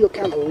then you'll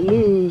kind of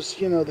lose,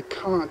 you know, the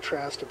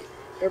contrast of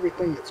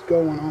everything that's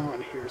going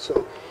on here.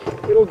 So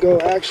it'll go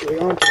actually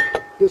onto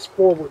this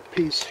forward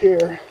piece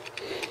here.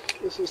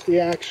 This is the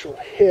actual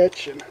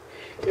hitch, and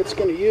it's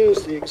going to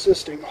use the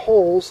existing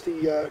holes.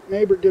 The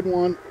neighbor didn't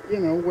want, you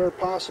know, where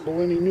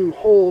possible, any new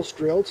holes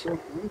drilled, so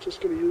I'm just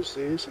going to use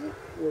these, and it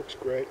works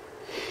great.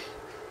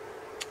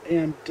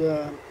 And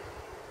so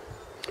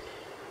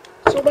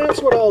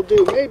that's what I'll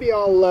do. Maybe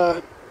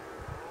I'll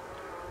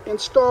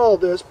install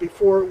this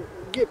before,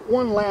 get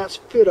one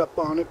last fit up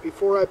on it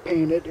before I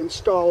paint it,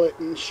 install it,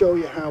 and show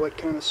you how it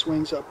kind of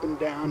swings up and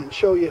down, and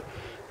show you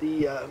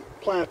the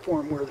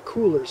platform where the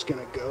cooler is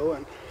going to go.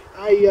 And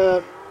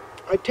I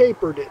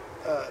tapered it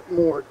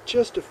more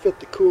just to fit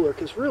the cooler,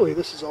 because really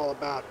this is all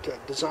about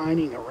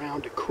designing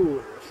around a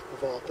cooler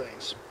of all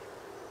things.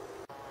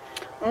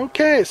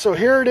 Okay, so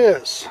here it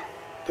is.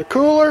 The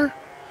cooler,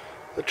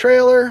 the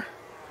trailer,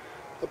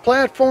 the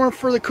platform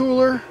for the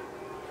cooler.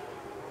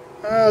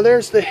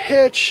 There's the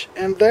hitch,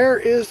 and there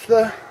is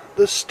the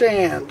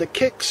stand, the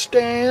kick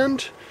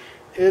stand.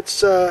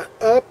 It's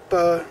up.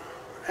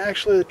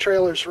 Actually, the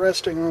trailer's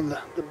resting on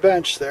the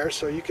bench there,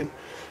 so you can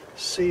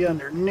see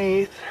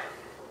underneath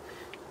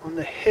on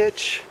the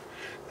hitch.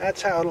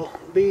 That's how it'll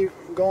be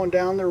going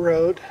down the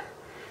road,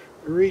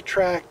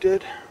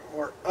 retracted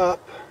or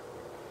up.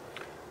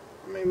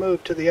 Let me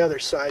move to the other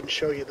side and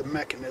show you the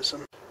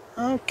mechanism.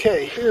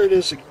 Okay, here it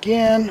is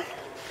again.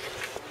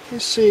 You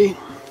see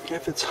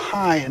if it's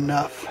high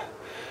enough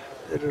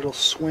that it'll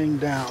swing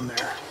down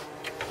there.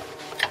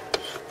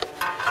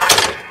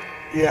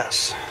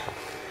 Yes,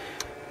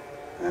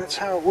 that's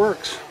how it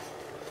works.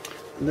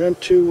 And then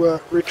to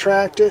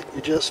retract it,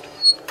 you just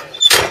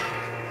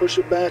push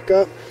it back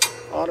up,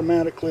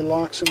 automatically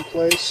locks in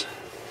place.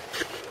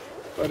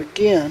 But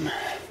again,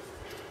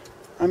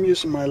 I'm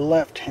using my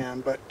left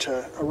hand, but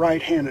a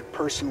right-handed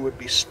person would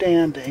be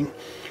standing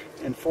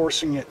and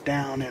forcing it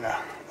down in a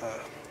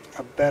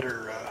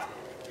better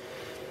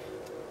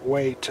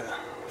way to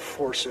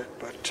force it.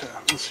 But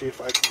let's see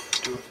if I can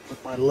do it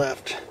with my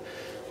left.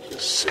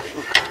 Just see.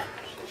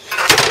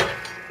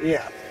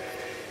 Yeah,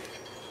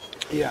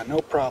 no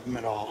problem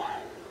at all.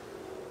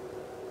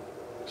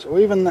 So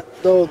even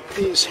though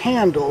these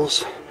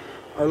handles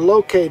are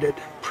located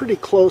pretty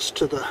close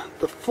to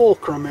the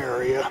fulcrum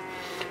area,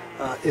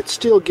 it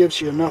still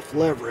gives you enough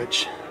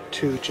leverage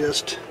to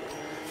just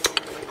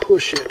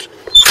push it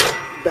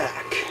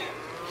back.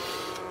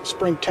 The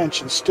spring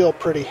tension's still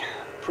pretty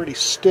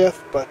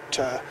stiff, but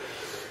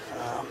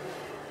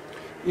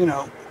you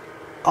know,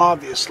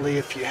 obviously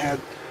if you had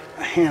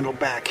a handle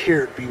back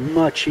here it'd be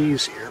much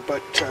easier,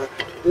 but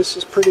this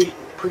is pretty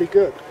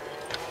good.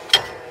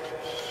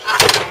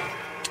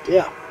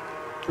 Yeah,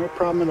 no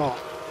problem at all.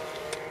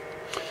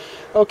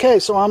 Okay,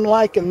 so I'm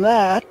liking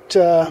that.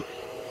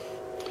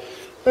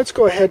 Let's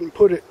go ahead and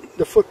put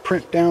the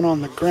footprint down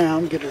on the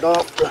ground, get it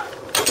off the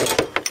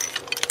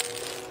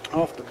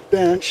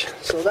bench.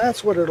 So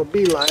that's what it'll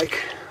be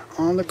like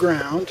on the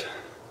ground.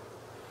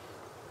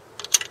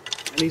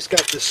 And he's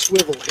got this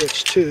swivel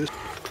hitch too.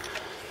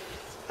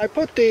 I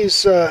put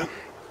these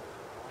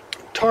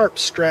tarp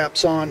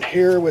straps on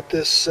here with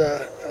this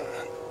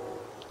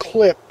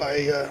clip.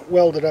 I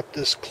welded up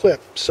this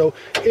clip, so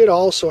it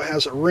also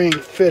has a ring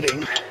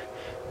fitting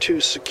to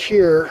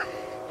secure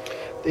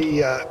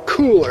the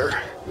cooler.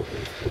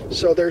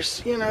 So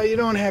there's, you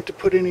don't have to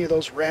put any of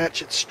those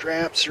ratchet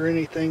straps or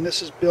anything.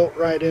 This is built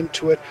right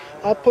into it.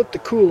 I'll put the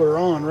cooler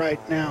on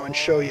right now and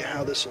show you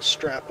how this will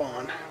strap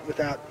on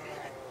without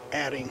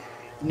adding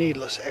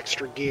needless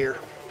extra gear.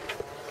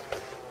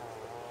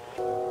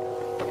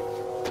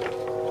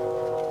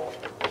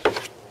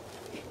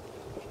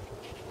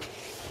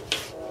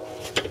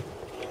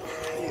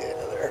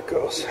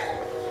 Goes.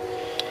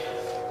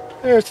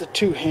 There's a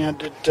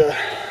two-handed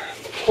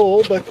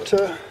pull, but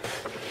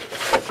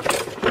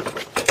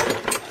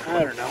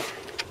I don't know.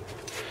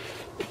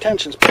 The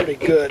tension's pretty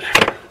good.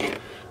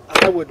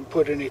 I wouldn't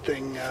put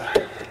anything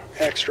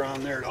extra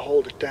on there to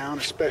hold it down,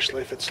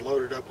 especially if it's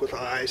loaded up with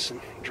ice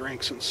and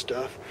drinks and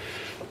stuff.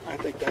 I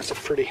think that's a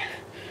pretty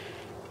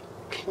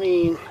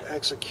clean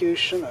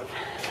execution of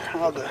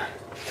how the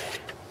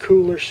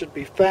cooler should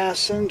be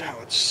fastened,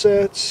 how it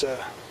sits.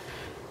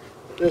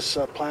 This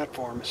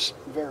platform is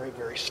very,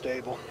 very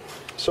stable.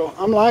 So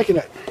I'm liking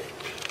it.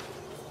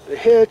 The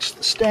hitch,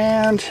 the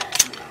stand,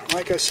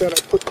 like I said,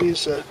 I put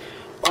these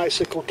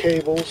bicycle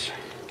cables.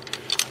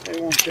 They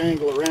won't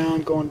jangle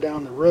around going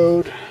down the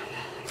road.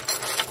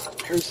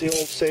 Here's the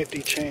old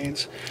safety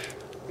chains.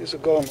 These will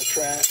go on the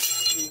track.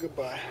 And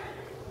goodbye.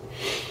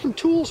 Some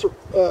tools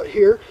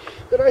here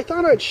that I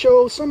thought I'd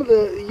show some of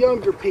the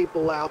younger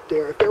people out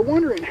there. If they're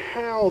wondering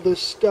how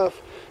this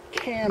stuff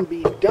can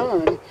be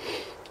done,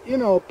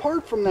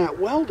 apart from that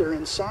welder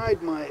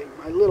inside my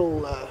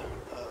little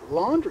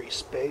laundry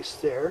space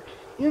there,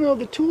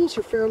 the tools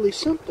are fairly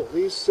simple.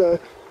 These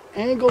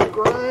angle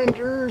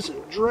grinders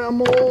and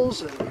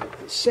Dremels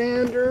and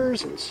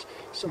sanders and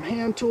some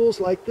hand tools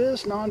like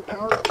this,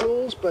 non-power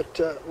tools, but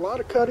a lot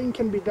of cutting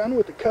can be done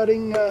with the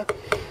cutting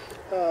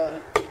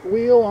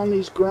wheel on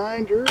these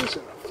grinders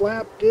and a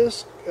flap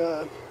disc.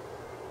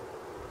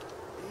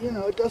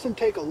 It doesn't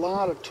take a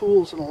lot of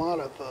tools and a lot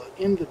of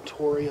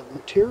inventory of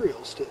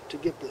materials to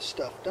get this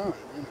stuff done.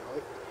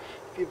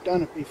 If you've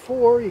done it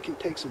before, you can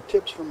take some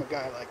tips from a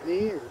guy like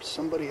me or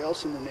somebody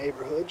else in the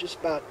neighborhood. Just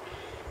about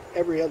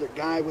every other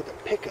guy with a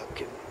pickup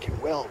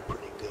can weld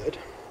pretty good.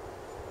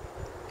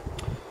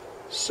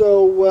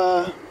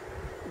 So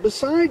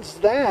besides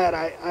that,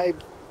 I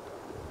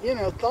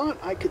thought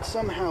I could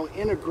somehow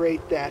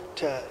integrate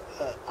that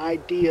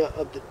idea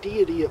of the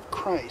deity of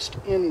Christ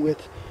in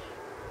with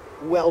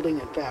welding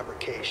and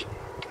fabrication.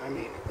 I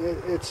mean,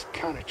 it's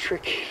kind of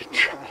tricky to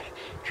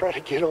try to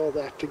get all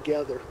that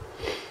together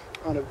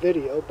on a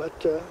video,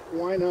 but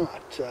why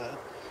not?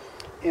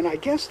 And I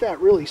guess that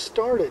really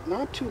started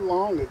not too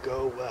long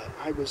ago.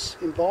 I was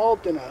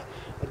involved in a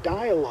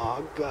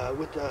dialogue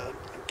with a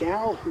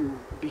gal who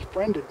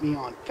befriended me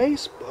on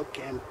Facebook,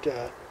 and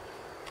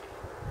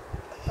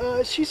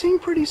she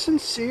seemed pretty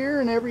sincere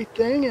and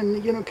everything,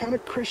 and kind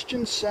of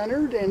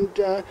Christian-centered, and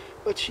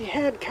but she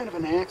had kind of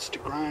an axe to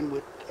grind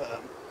with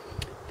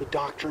the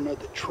doctrine of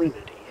the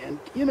Trinity. And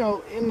in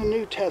the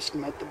New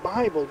Testament, the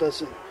Bible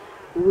doesn't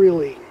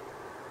really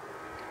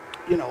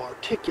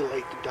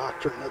articulate the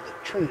doctrine of the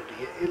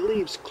Trinity. It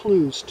leaves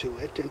clues to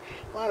it, and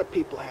a lot of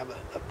people have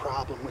a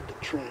problem with the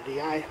Trinity.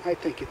 I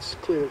think it's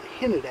clearly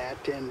hinted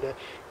at, and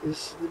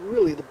is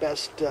really the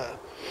best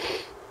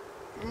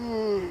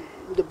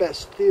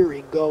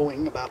theory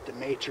going about the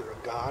nature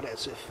of God,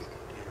 as if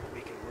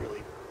we can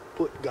really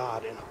put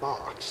God in a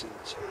box and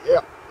say,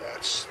 yeah,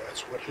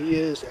 that's what he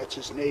is, that's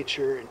his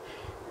nature, and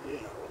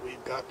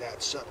we've got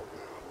that settled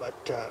now.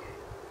 But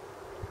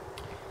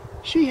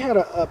she had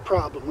a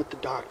problem with the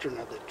doctrine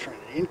of the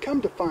Trinity, and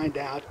come to find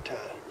out,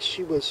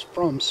 she was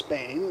from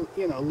Spain,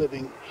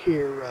 living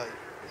here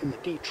in the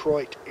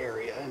Detroit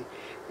area,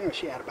 and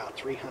she had about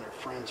 300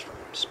 friends from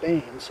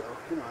Spain, so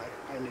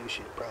I knew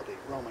she had probably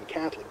Roman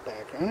Catholic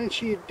background, and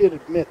she did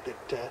admit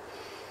that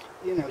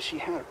she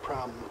had a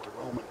problem with the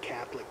Roman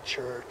Catholic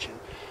Church, and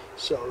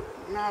so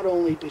not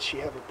only did she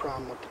have a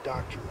problem with the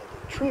doctrine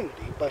of the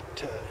Trinity, but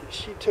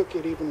she took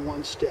it even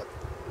one step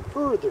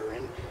further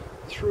and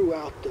threw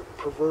out the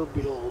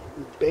proverbial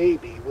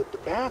baby with the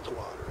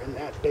bathwater, and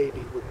that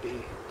baby would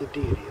be the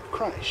deity of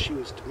Christ. She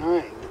was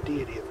denying the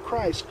deity of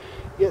Christ,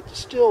 yet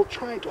still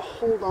trying to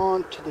hold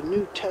on to the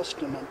New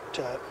Testament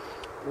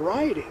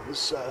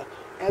writings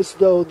as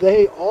though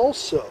they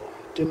also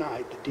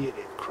denied the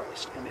deity of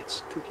Christ, and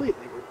it's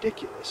completely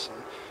ridiculous.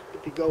 And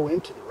if you go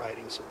into the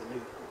writings of the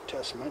New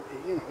Testament,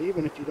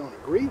 even if you don't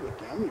agree with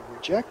them, you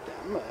reject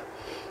them.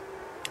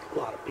 A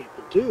lot of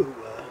people do,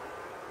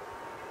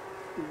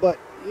 but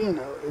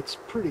it's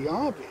pretty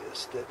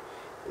obvious that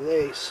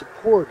they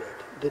supported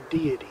the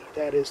deity,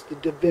 that is, the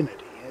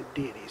divinity.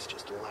 Deity is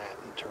just a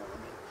Latin term,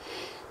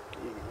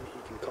 and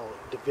you can call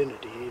it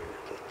divinity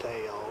or the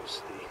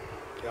theos,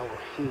 the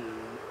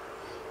Elohim,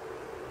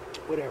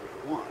 whatever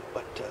you want,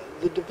 but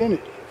the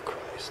divinity of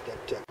Christ.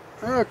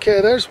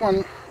 Okay, there's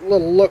one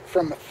little look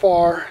from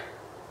afar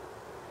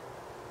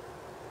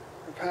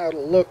of how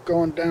it'll look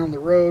going down the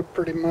road,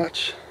 pretty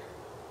much.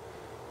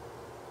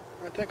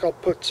 I think I'll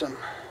put some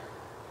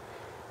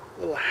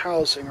little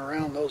housing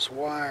around those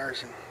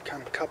wires and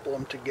kind of couple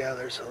them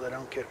together so they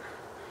don't get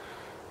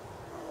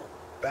all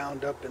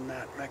bound up in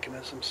that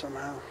mechanism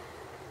somehow.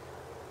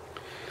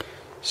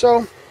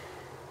 So,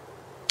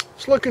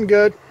 it's looking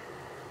good.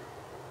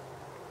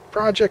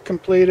 Project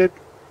completed,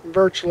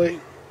 virtually,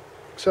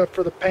 except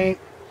for the paint.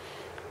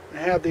 And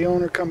have the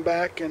owner come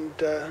back and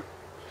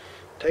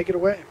take it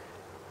away.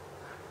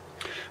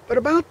 But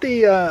about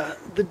the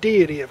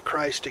deity of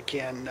Christ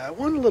again,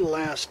 one little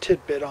last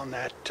tidbit on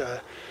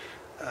that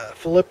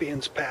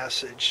Philippians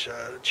passage,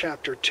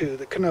 chapter 2,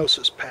 the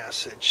kenosis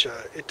passage.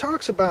 It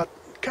talks about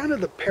kind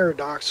of the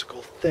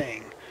paradoxical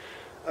thing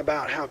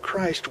about how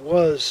Christ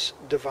was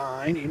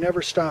divine. He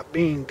never stopped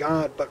being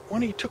God, but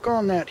when he took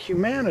on that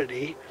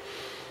humanity,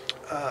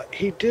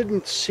 he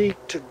didn't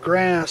seek to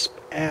grasp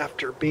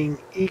after being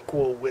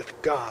equal with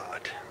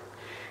God.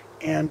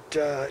 And,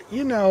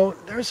 you know,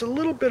 there's a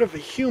little bit of a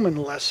human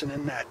lesson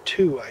in that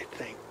too, I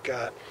think,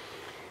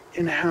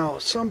 in how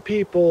some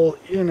people,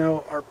 you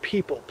know, are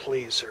people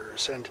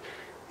pleasers, and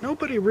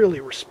nobody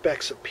really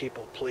respects a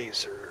people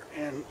pleaser.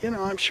 And, you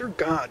know, I'm sure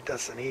God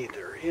doesn't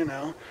either, you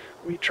know.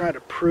 We try to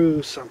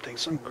prove something,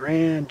 some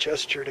grand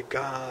gesture to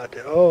God,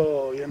 that,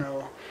 oh, you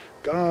know,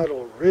 God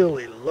will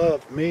really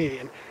love me.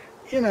 And,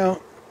 you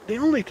know, the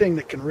only thing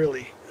that can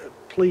really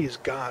please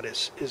God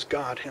is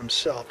God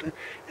himself.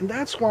 And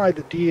that's why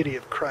the deity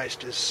of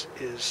Christ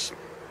is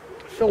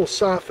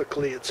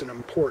philosophically, it's an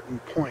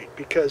important point,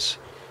 because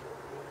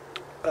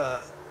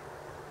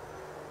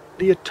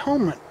the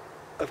atonement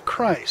of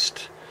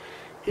Christ,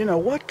 you know,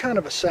 what kind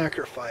of a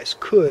sacrifice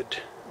could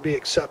be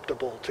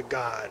acceptable to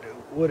God?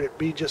 Would it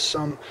be just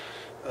some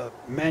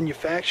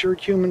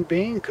manufactured human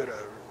being? Could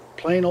a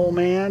plain old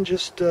man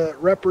just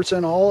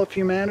represent all of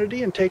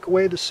humanity and take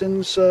away the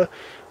sins of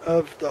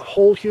the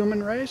whole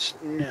human race?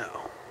 No.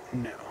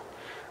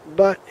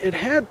 But it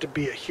had to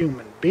be a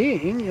human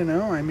being, you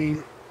know. I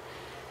mean,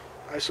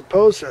 I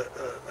suppose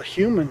a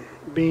human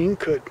being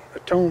could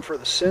atone for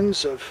the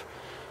sins of,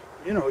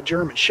 you know, a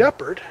German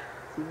Shepherd,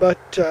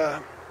 but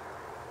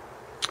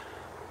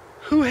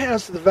who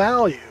has the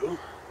value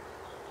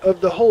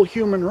of the whole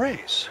human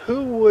race?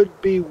 Who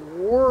would be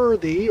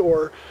worthy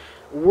or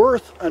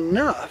worth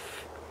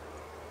enough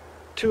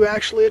to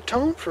actually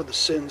atone for the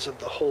sins of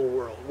the whole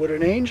world? Would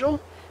an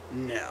angel?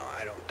 No,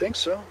 I don't think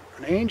so.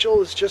 An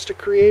angel is just a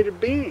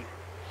created being.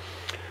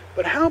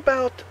 But how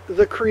about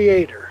the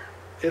Creator?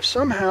 If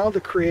somehow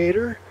the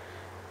Creator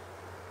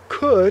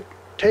could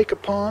take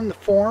upon the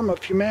form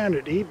of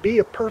humanity, be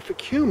a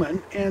perfect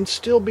human, and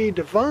still be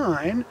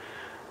divine,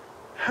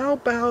 how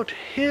about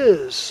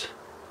his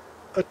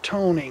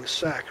atoning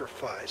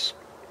sacrifice?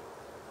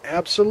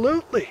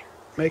 Absolutely.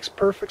 Makes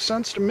perfect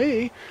sense to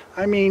me.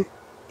 I mean,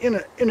 in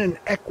an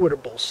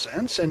equitable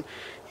sense. And,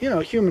 you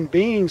know, human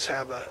beings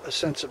have a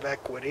sense of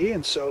equity,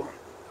 and so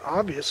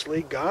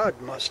obviously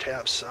God must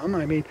have some.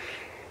 I mean,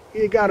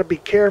 you got to be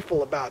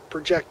careful about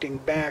projecting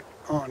back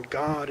on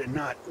God and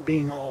not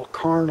being all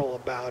carnal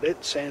about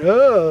it, saying,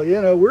 oh,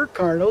 you know, we're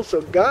carnal,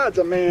 so God's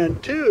a man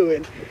too,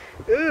 and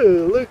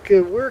ooh, look,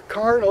 we're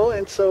carnal,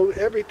 and so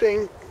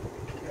everything,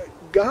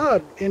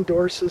 God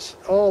endorses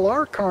all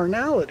our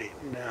carnality.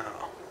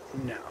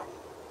 No.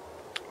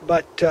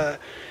 But,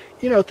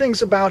 you know,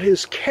 things about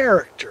his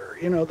character,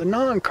 you know, the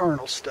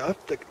non-carnal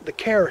stuff, the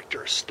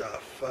character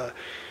stuff,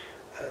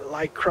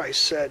 like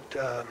Christ said,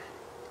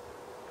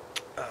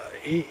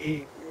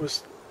 he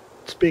was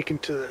speaking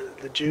to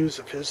the Jews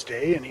of his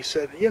day, and he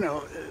said, you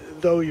know,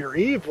 though you're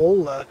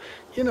evil,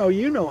 you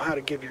know how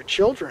to give your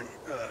children,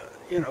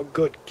 you know,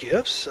 good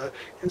gifts,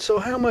 and so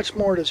how much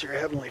more does your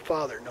Heavenly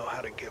Father know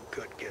how to give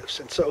good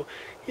gifts? And so,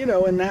 you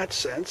know, in that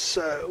sense,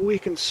 we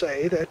can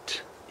say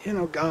that, you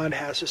know, God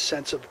has a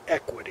sense of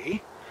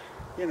equity.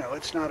 You know,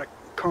 it's not a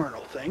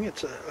carnal thing,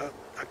 it's a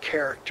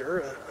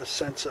character, a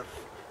sense of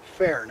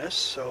fairness.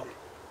 So,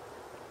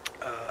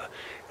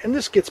 and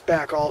this gets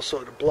back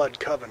also to blood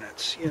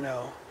covenants, you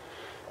know,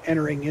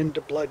 entering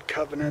into blood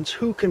covenants.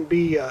 Who can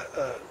be a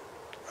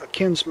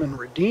kinsman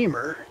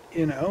redeemer?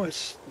 You know,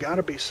 it's got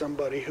to be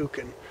somebody who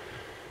can,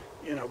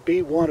 you know,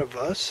 be one of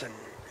us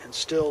and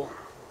still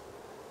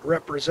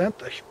represent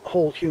the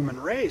whole human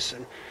race.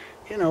 And,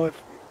 you know,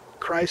 if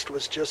Christ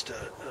was just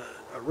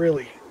a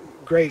really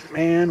great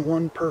man,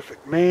 one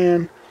perfect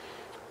man,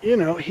 you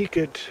know, he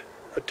could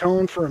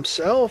atone for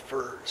himself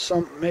or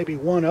maybe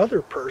one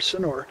other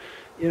person, or,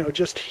 you know,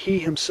 just he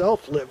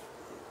himself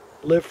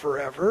live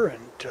forever,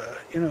 and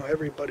you know,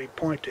 everybody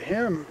point to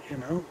him, you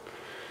know,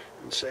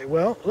 and say,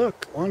 well,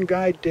 look, one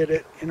guy did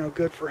it, you know,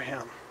 good for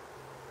him.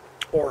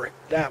 Or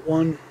that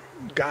one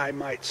guy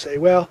might say,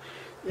 well,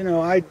 you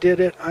know, I did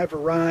it, I've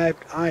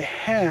arrived, I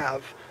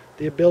have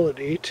the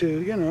ability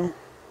to, you know,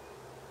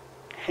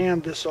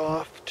 hand this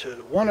off to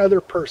one other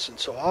person,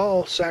 so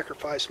I'll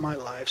sacrifice my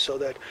life so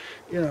that,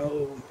 you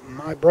know,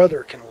 my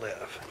brother can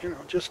live. You know,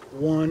 just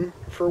one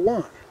for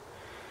one.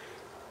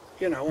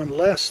 You know,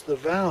 unless the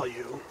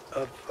value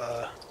of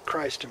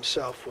Christ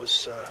himself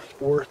was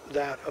worth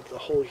that of the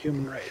whole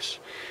human race,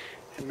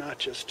 and not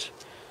just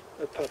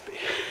a puppy.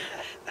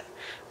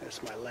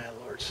 That's my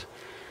landlord's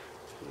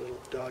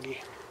little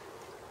doggy.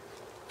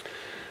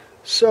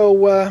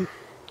 So,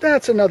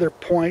 that's another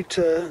point.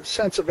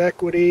 Sense of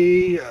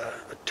equity,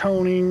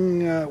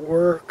 atoning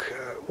work,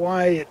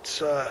 why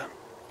it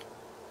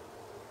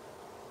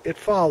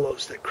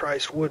follows that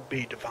Christ would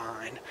be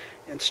divine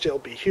and still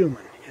be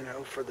human,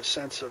 for the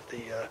sense of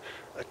the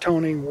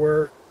atoning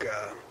work,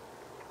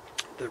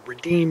 the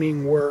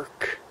redeeming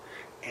work,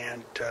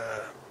 and,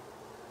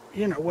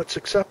 what's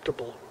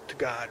acceptable to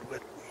God.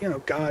 With,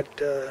 God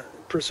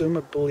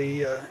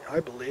presumably, I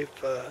believe,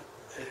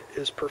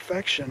 is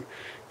perfection.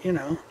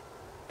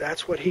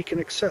 That's what he can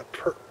accept,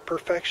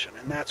 perfection.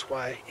 And that's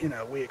why,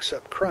 we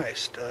accept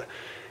Christ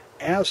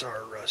as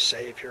our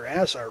Savior,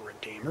 as our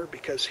Redeemer,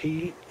 because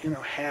he,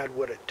 had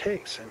what it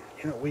takes.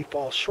 And, we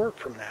fall short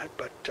from that,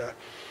 but,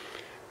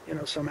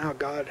 somehow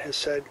God has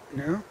said,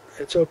 no,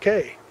 it's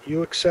okay.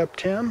 You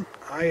accept him,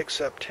 I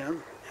accept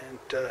him,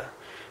 and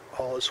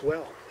all is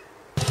well.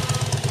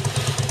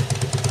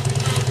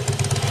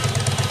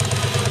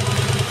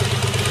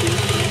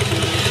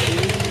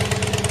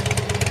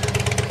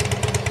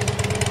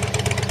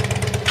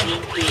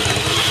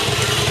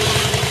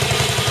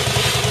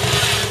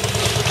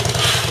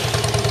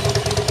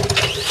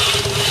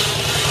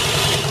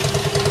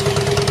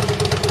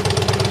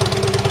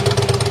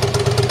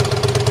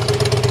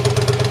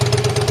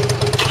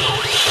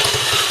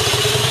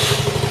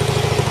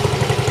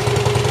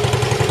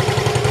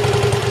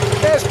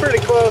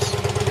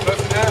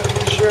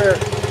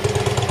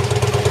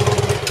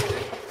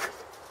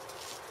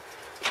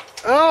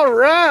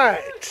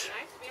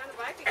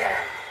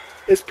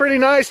 It's pretty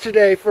nice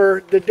today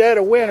for the dead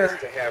of winter.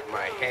 Nice to have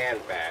my hand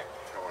back,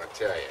 I want to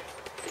tell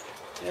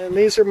you. And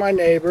these are my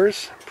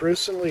neighbors,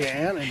 Bruce and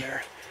Leanne, and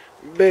their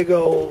big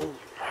old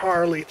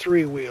Harley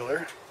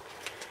three-wheeler.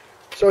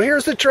 So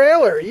here's the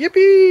trailer.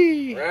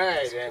 Yippee!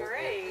 Right, and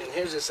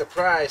here's a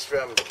surprise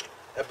from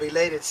a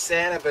belated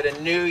Santa, but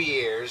a New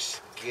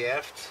Year's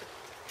gift.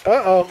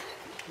 Uh-oh.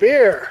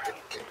 Beer.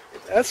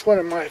 That's one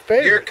of my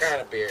favorites. Your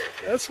kind of beer.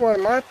 That's one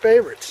of my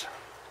favorites.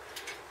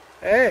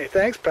 Hey,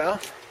 thanks, pal.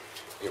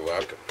 You're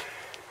welcome.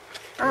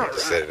 All right.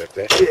 Set it up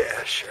there.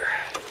 Yeah, sure.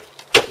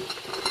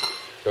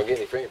 Don't get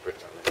any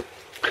fingerprints on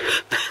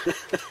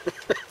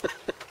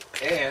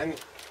it.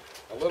 And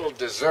a little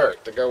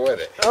dessert to go with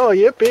it. Oh,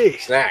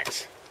 yippee.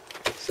 Snacks.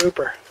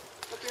 Super.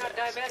 Hope you're not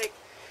diabetic.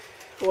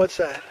 What's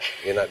that?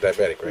 You're not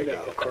diabetic, right?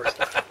 No, of course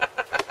not.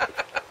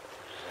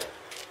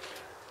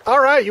 All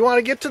right, you want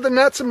to get to the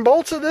nuts and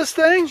bolts of this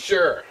thing?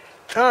 Sure.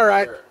 All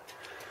right. Sure.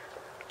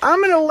 I'm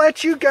going to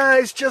let you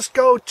guys just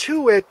go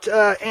to it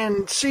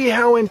and see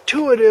how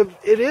intuitive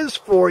it is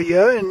for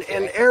you and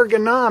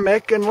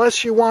ergonomic.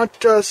 Unless you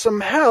want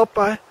some help.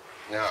 No,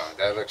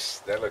 that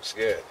looks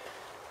good.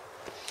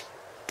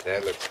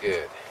 That looks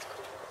good.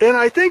 And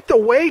I think the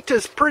weight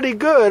is pretty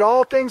good,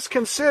 all things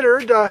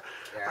considered. Yeah.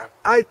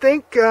 I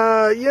think,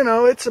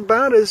 it's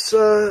about as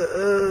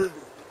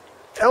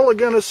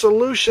elegant a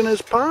solution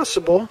as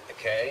possible.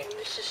 Okay. And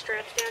this just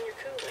straps down your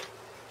cooler.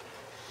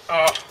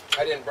 Oh,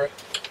 I didn't break.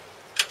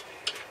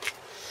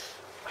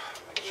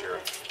 Make sure.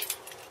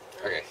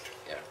 Okay,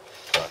 yeah.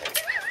 Okay.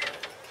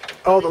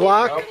 Oh, the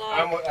lock?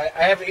 I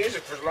haven't used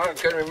it for as long, I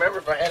couldn't remember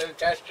if I had it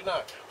attached or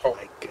not. Oh.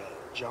 Like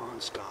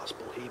John's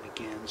Gospel, he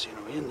begins,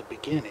 in the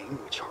beginning,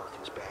 which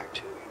harkens back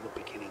to in the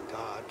beginning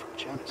God from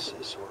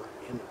Genesis, or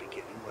in the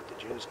beginning, what the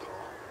Jews call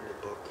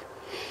the book.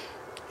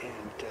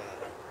 And,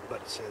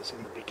 but it says,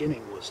 in the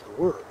beginning was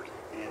the Word.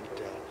 And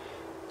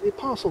the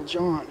Apostle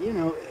John,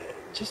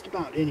 just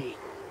about any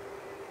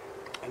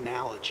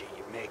analogy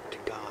you make to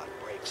God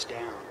breaks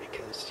down,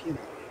 because, you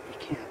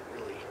can't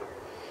really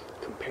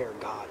compare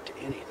God to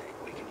anything.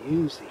 We can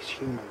use these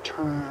human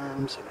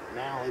terms and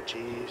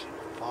analogies,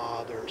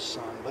 Father,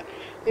 Son, but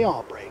they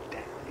all break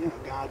down.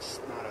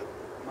 God's not a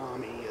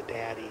mommy, a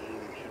daddy,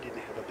 and he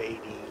didn't have a baby,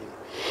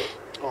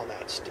 and all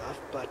that stuff.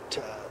 But,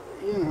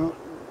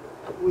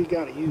 we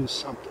got to use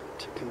something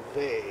to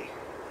convey,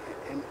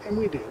 and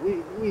we do.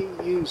 We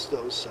use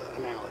those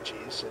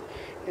analogies,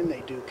 and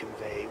they do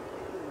convey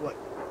what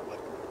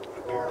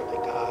apparently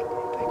God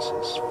thinks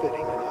is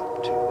fitting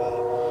enough to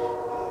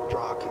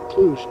draw a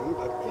conclusion.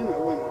 But,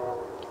 when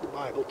the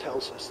Bible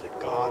tells us that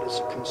God is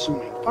a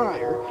consuming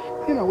fire,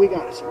 we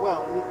got to say,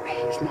 well,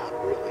 he's not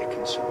really a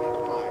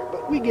consuming fire,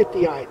 but we get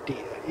the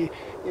idea. He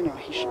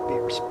should be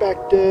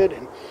respected,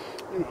 and,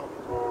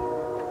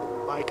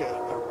 like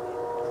a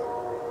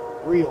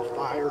real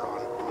fire on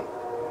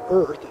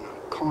earth in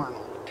a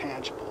carnal,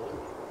 tangible,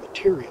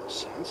 material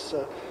sense,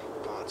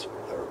 God's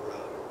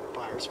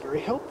fire is very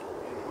helpful,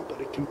 but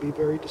it can be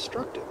very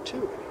destructive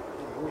too.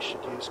 We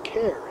should use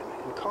care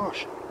and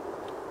caution.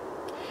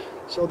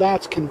 So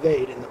that's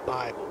conveyed in the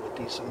Bible with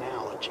these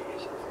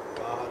analogies of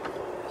God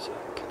as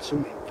a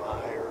consuming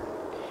fire,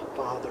 and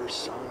Father,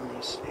 Son,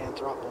 these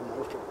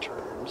anthropomorphic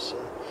terms.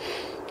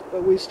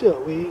 But we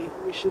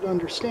should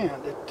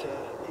understand that,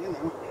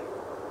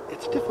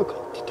 it's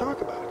difficult to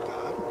talk about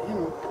God,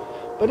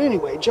 But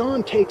anyway,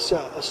 John takes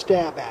a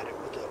stab at it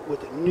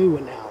with a new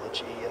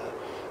analogy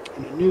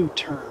and a new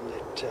term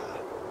that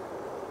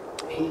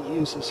he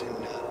uses in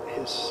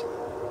his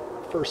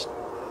first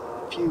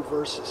few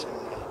verses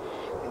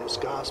in his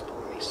gospel,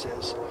 and he He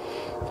says,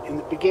 in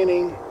the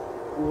beginning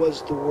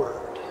was the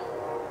Word.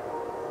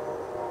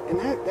 And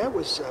that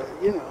was,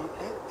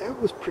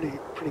 that was pretty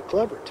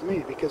clever to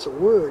me, because a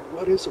word,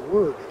 what is a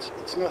word?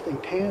 It's nothing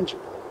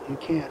tangible. You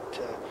can't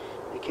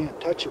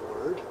touch a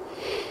word.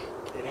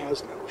 It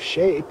has no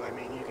shape. I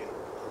mean, you can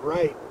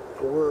write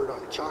a word on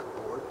a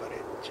chalkboard, but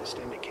it just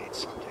indicates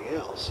something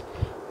else.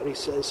 But he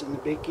says, in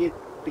the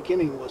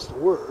beginning was the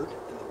Word,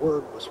 and the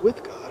Word was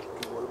with God,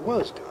 and the Word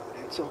was God.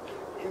 And so,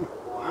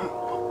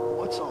 wow,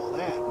 what's all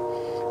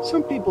that?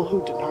 Some people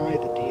who deny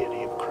the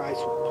deity of Christ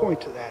will point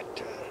to that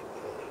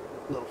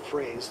little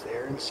phrase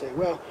there and say,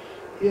 well,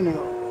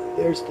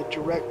 there's the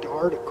direct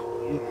article,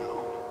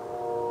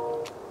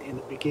 in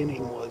the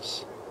beginning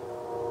was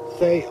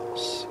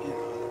theos, in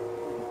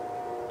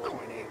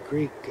Koine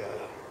Greek,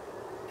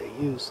 they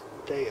used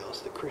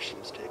theos, the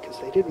Christians did, because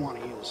they didn't want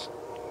to use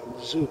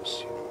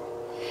Zeus,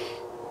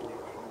 in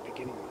the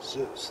beginning was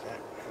Zeus, that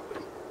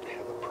would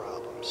have a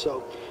problem.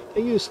 So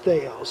they used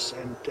theos,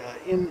 and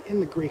in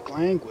the Greek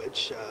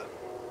language,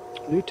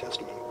 New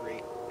Testament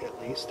Greek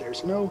at least,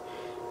 there's no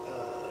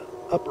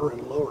upper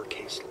and lower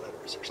case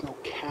letters. There's no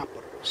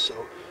capitals. So,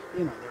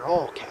 they're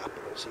all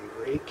capitals in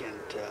Greek, and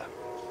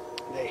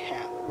they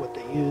have what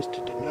they use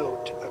to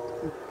denote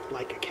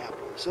like a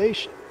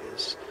capitalization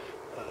is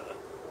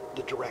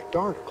the direct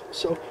article.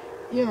 So,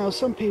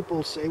 some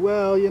people say,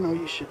 well, you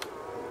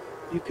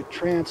could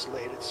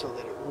translate it so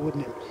that it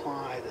wouldn't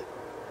imply that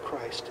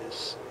Christ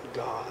is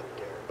God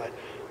there, but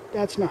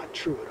that's not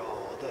true at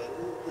all.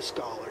 The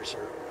scholars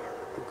are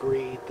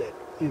agreed that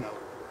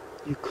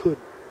you could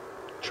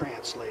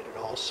translate it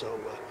also.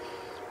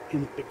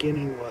 In the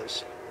beginning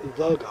was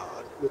the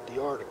God with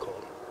the article,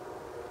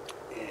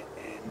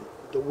 and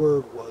the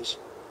Word was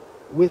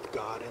with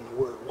God, and the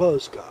Word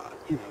was God.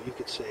 You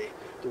could say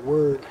the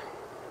Word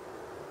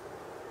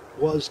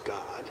was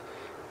God,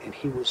 and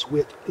he was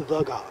with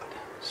the God.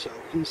 So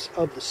he's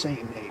of the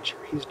same nature.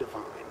 He's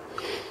divine.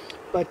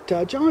 But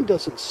John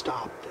doesn't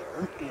stop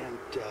there, and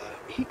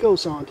he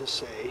goes on to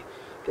say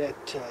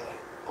that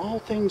all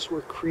things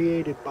were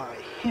created by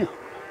him,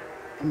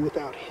 and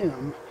without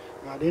him,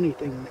 not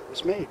anything that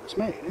was made was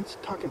made. It's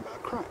talking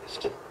about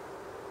Christ.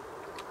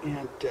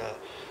 And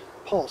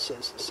Paul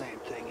says the same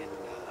thing in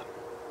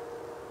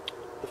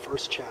the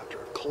first chapter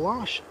of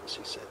Colossians.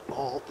 He said,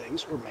 all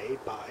things were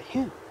made by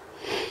him.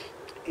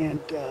 And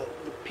the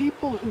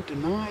people who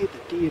deny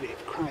the deity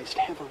of Christ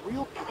have a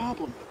real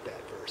problem with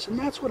that verse. And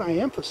that's what I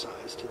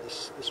emphasize to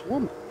this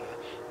woman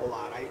a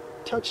lot. I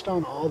touched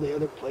on all the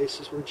other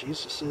places where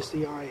Jesus is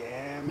the I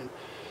am, and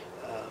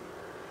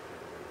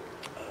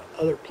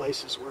other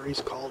places where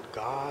he's called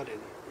God,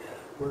 and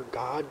where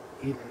God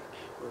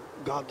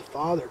the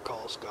Father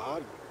calls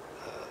God,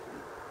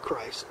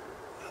 Christ,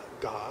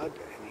 God,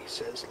 and he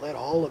says, let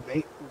all of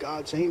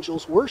God's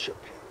angels worship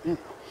him,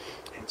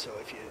 And so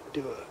if you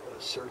do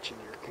a search in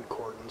your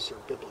concordance or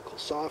biblical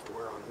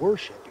software on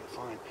worship, you'll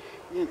find,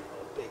 a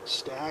big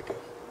stack of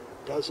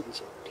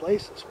dozens of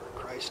places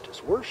where Christ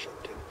is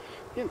worshipped,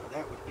 and,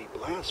 that would be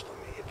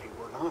blasphemy if he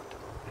were not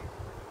divine.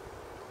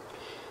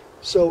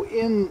 So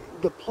in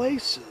the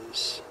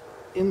places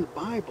in the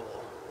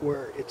Bible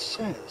where it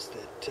says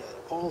that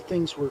all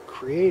things were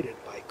created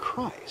by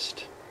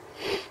Christ,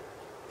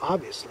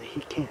 obviously he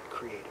can't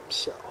create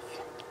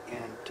himself.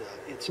 And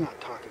it's not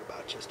talking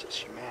about just his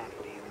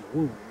humanity in the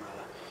womb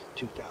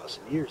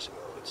 2,000 years ago.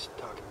 It's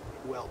talking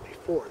well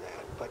before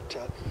that.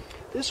 But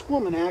this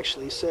woman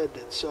actually said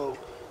that, so,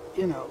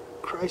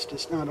 Christ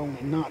is not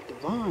only not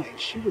divine,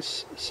 she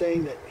was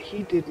saying that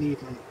he didn't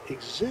even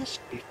exist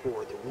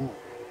before the womb.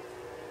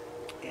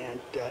 And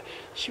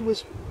she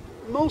was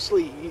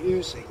mostly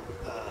using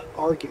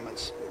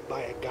arguments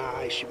by a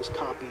guy. She was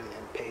copying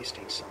and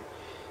pasting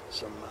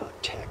some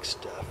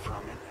text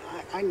from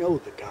it. I know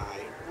the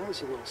guy. I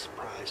was a little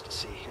surprised to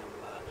see him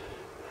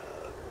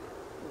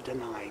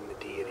denying the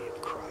deity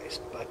of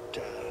Christ, but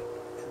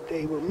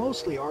they were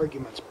mostly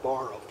arguments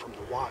borrowed from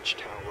the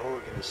Watchtower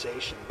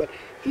organization. But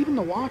even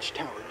the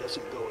Watchtower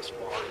doesn't go as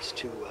far as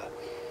to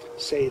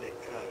say that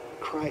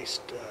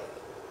Christ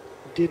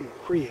didn't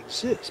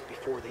pre-exist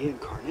before the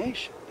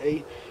incarnation.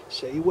 They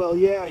say, well,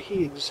 yeah,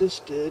 he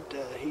existed.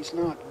 He's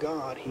not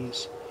God.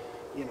 He's,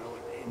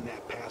 in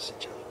that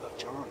passage of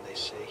John, they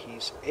say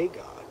he's a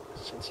God.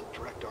 Since a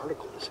direct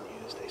article isn't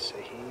used, they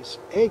say he's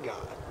a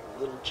God,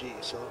 little g.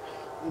 So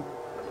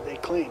they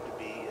claim to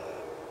be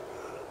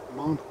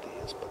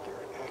monotheists, but they're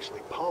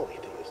actually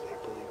polytheists. They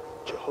believe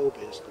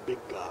Jehovah is the big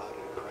God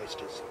and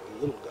Christ is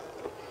the little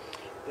God.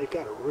 They've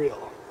got a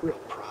real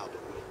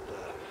problem with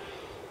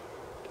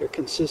their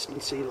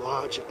consistency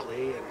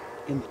logically and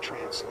in the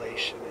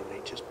translation, and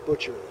they just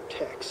butcher the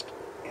text.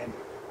 And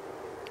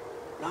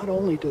not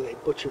only do they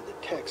butcher the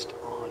text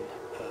on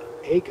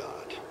a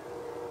God,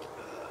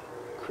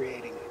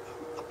 creating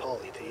a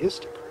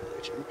polytheistic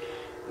religion,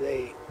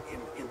 they,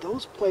 in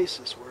those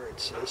places where it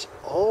says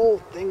all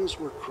things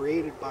were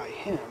created by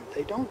him,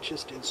 they don't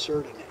just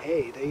insert an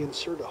A, they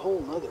insert a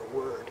whole other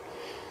word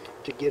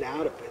to get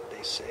out of it.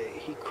 They say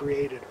he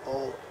created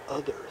all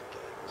other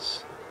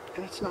things.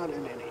 And it's not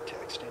in any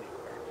text anywhere.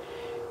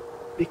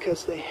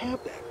 because they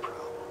have that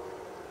problem.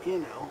 You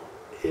know,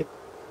 if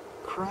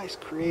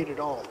Christ created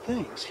all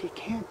things, he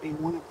can't be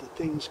one of the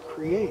things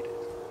created.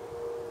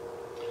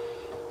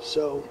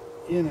 So,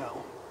 you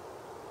know,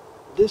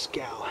 this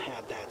gal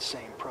had that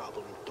same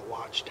problem that the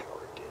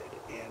Watchtower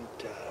did, and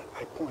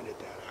I pointed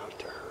that out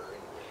to her,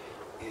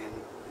 and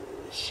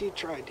she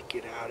tried to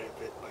get out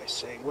of it by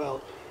saying,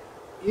 well,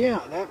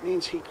 yeah, that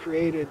means he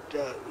created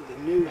the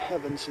new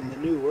heavens and the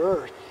new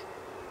earth,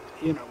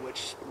 you know,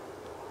 which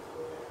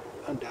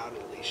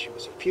undoubtedly she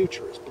was a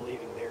futurist,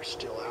 believing they're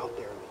still out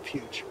there in the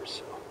future.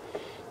 So,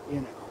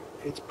 you know,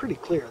 it's pretty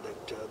clear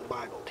that the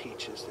Bible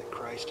teaches that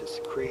Christ is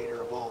the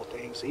creator of all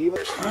things, even.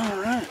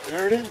 All right,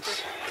 there it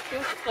is.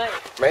 Here's the play.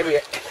 Maybe,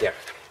 yeah.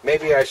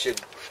 Maybe I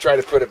should try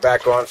to put it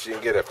back on so you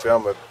can get a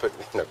film of putting.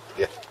 No,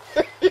 yeah.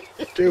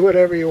 Do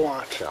whatever you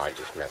want. No, I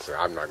just mess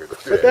around. I'm not going to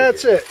go through But that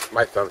that's again. it.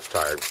 My thumb's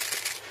tired.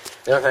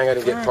 The only thing I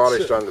didn't get That's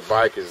polished it. on the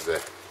bike is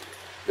the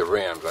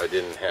rims. I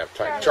didn't have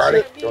time.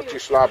 Charlie, don't you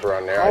slobber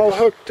on there. All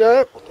hooked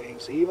up.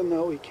 Things, even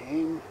though he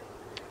came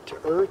to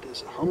earth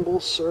as a humble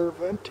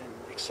servant and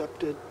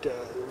accepted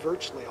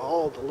virtually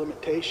all the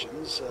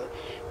limitations,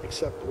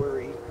 except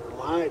where he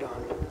relied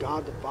on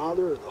God the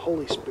Father or the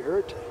Holy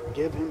Spirit to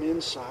give him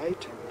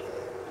insight and,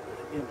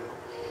 you know,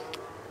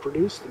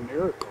 produce the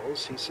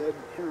miracles. He said,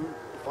 you know,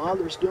 the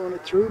Father's doing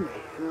it through me.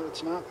 You know,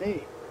 it's not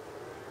me.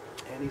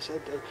 And he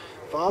said, the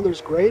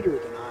Father's greater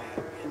than I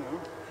am, you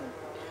know.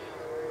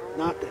 And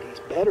not that he's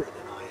better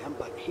than I am,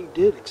 but he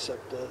did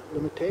accept the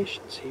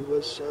limitations. He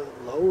was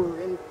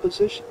lower in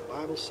position. The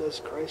Bible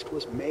says Christ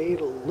was made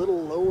a little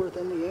lower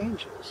than the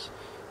angels.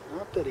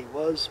 Not that he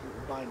was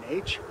by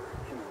nature,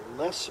 you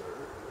know, lesser,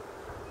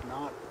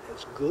 not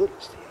as good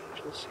as the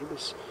angels. He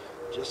was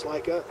just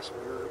like us.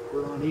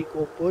 We're on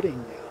equal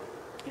footing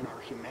in our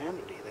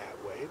humanity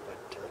that way,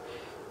 but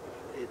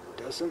it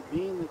doesn't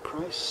mean that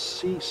Christ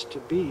ceased to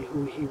be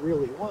who he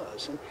really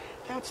was. And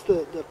that's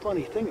the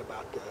funny thing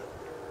about the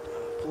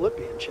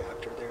Philippian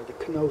chapter there, the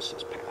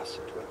kenosis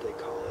passage, what they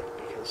call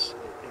it, because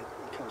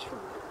it comes from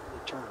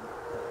the term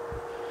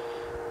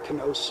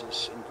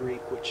kenosis in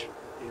Greek, which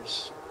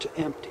is to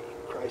empty.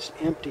 Christ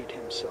emptied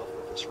himself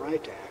of his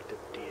right to act of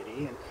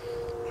deity,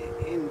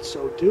 and in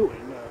so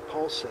doing,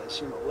 Paul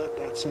says, you know, let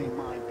that same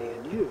mind be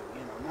in you,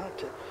 you know, not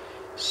to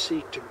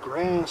seek to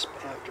grasp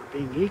after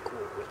being equal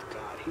with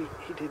God.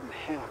 He didn't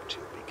have to,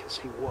 because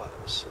he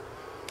was.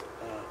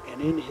 And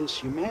in his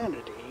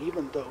humanity,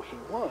 even though he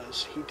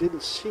was, he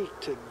didn't seek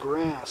to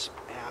grasp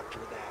after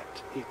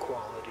that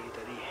equality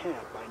that he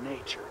had by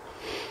nature.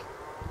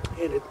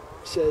 And it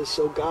says,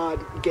 so God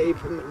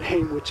gave him a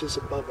name which is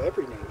above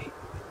every name.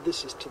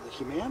 This is to the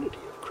humanity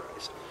of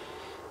Christ.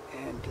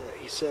 And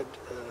he said,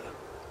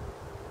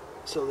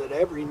 so that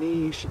every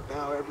knee should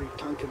bow, every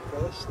tongue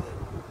confess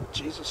that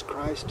Jesus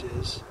Christ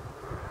is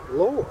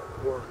Lord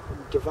or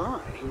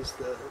divine. He's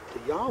the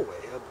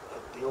Yahweh of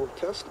the Old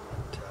Testament.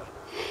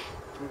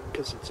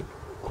 Because it's a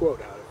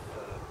quote out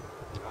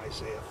of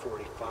Isaiah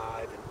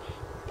 45, and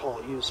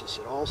Paul uses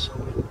it also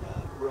in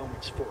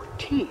Romans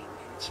 14. He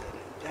said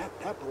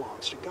that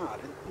belongs to God.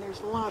 And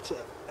there's lots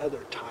of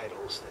other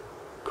titles that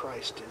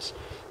Christ is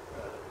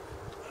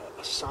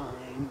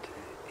assigned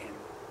and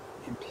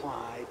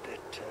implied,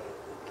 that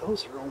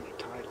those are only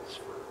titles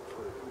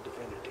for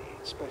divinity,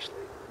 especially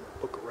in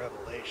the book of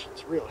Revelation.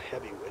 It's real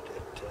heavy with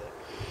it,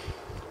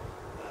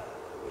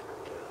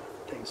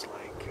 things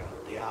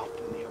like the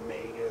Alpha and the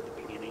Omega,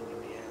 the beginning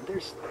and the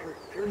end.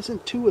 There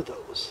isn't two of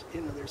those.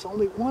 You know, there's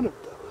only one of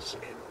those,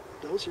 and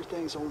those are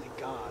things only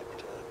God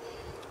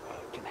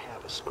can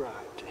have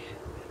ascribed to him.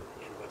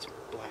 And what's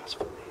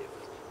blasphemy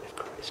if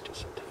Christ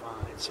isn't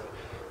divine? So,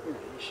 you know,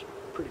 you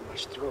should pretty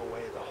much throw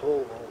away the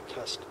whole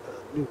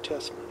New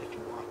Testament if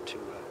you want to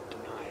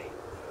deny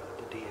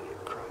the deity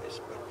of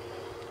Christ.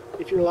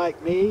 But if you're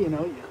like me, you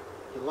know,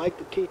 you like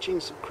the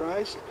teachings of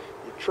Christ,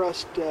 you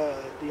trust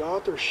the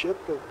authorship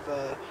of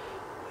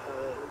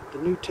the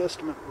New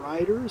Testament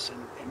writers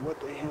and what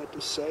they had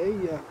to say,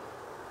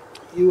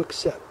 you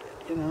accept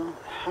it. You know,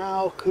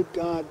 how could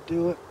God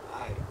do it?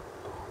 I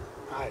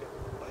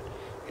don't. But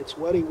it's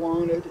what he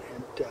wanted,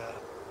 and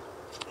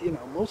you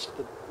know, most of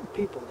the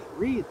people that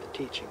read the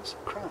teachings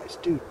of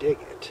Christ do dig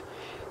it,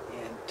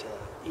 and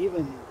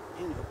even,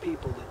 you know,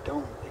 people that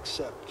don't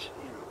accept,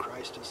 you know,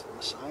 Christ as the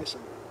Messiah,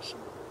 some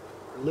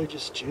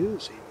religious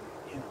Jews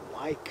even, you know,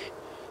 like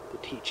the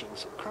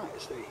teachings of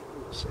Christ. They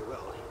will say,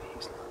 well,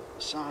 he's not the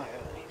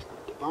Messiah, he's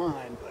not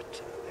divine,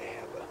 but they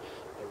have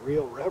a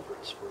real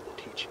reverence for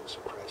the teachings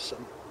of Christ.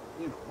 Some,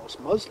 you know, most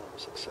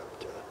Muslims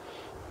accept the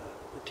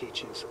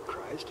teachings of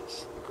Christ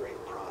as the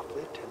great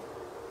prophet, and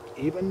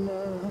even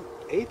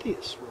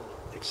atheists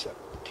will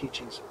accept the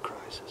teachings of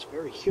Christ as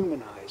very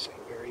humanizing,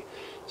 very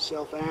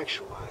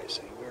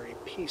self-actualizing, very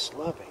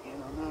peace-loving. You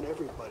know, not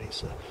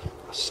everybody's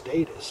a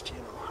statist,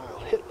 you know, Heil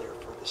Hitler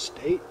for the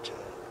state.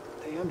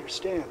 They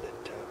understand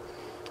that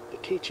the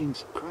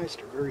teachings of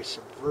Christ are very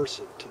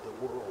subversive to the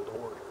world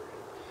order.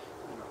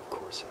 And, you know, of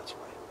course, that's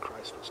why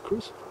Christ was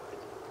crucified,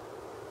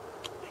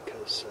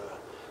 because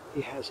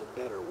he has a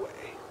better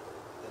way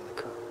than the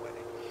current way.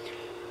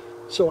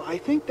 So I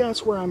think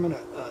that's where I'm going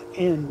to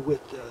end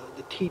with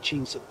the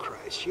teachings of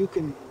Christ. You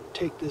can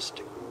take this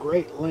to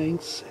great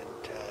lengths and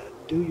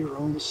do your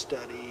own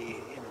study.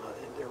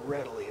 They're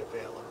readily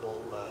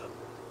available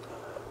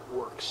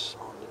works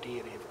on the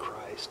deity of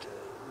Christ.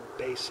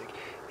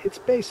 It's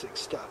basic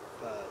stuff.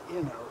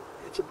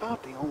 It's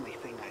about the only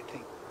thing I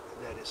think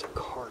that is a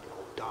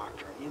cardinal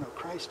doctrine.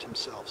 Christ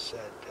himself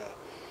said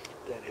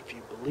that if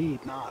you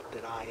believe not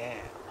that I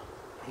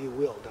am, you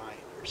will die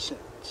in your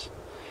sins.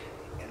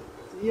 And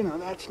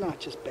that's not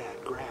just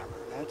bad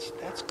grammar.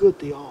 That's good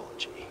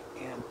theology.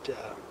 And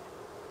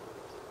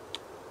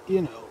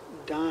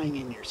dying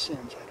in your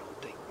sins, I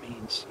don't think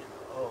means you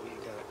got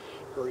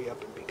to hurry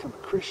up and become a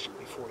Christian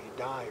before you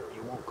die, or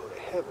you won't go to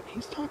heaven.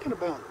 He's talking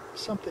about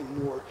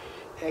something more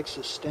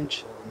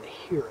existential in the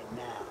here and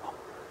now.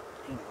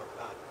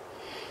 About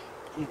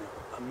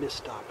a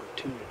missed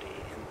opportunity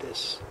in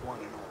this one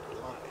and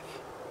only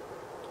life.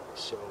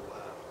 So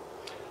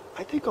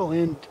I think I'll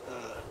end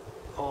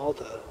all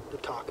the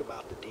talk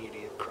about the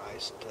deity of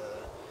Christ,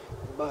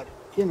 but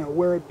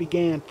where it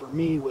began for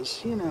me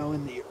was in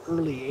the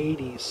early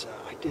 80s.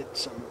 I did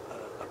some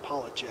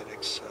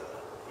apologetics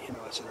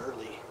as an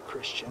early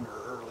Christian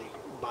or early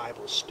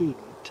Bible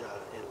student,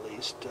 at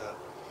least,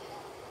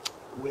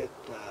 with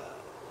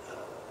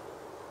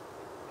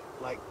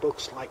like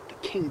books like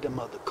The Kingdom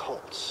of the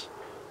Cults.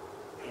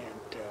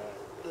 And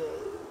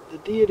the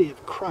deity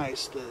of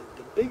Christ,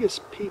 the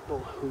biggest people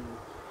who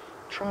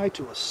try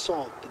to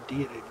assault the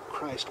deity of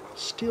Christ while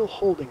still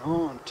holding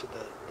on to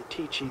the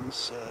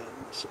teachings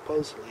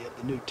supposedly of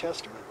the New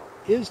Testament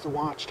is the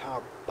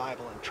Watchtower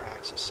Bible and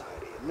Tract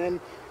Society. And then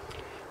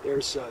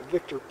there's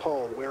Victor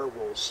Paul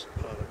Werewolf's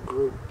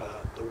group,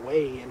 The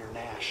Way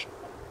International.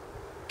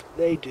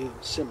 They do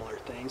similar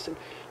things. And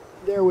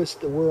there was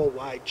the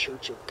Worldwide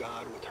Church of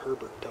God with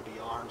Herbert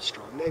W.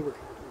 Armstrong. They were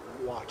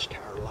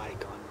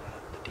Watchtower-like on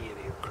the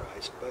deity of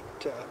Christ. But,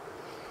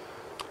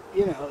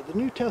 the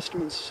New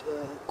Testament's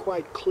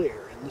quite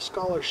clear, and the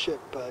scholarship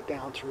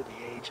down through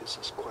the ages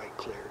is quite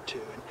clear,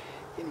 too.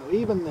 And,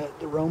 even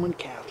the Roman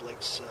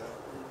Catholics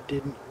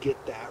didn't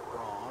get that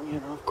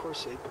wrong. Of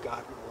course, they've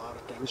gotten a lot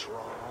of things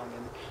wrong,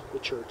 and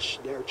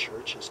their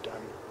church has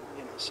done,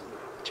 some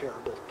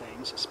terrible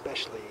things,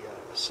 especially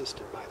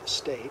assisted by the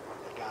state when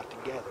they got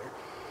together.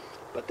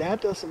 But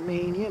that doesn't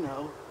mean,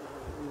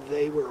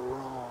 they were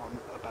wrong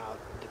about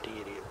the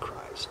deity of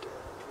Christ.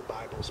 The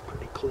Bible's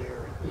pretty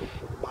clear, and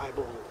the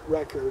Bible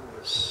record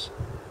was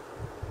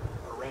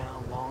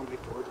around long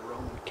before the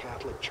Roman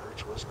Catholic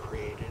Church was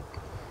created,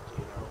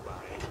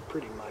 by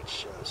pretty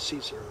much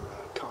Caesar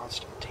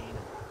Constantine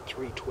in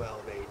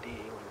 312 AD,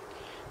 when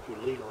he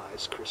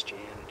legalized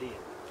Christianity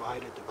and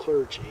invited the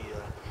clergy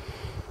to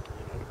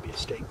be a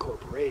state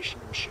corporation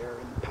and share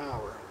in the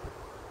power.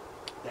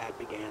 That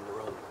began the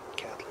Roman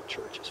Catholic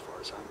Church, as far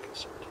as I'm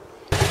concerned.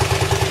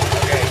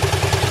 Okay.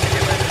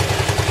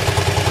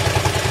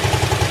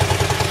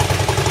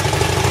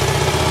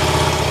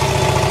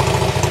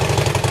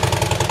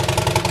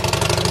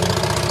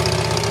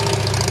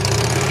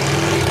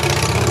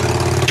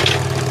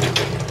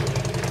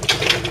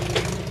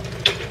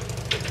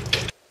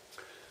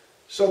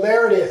 So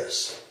there it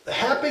is. The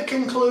happy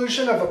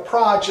conclusion of a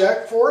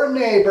project for a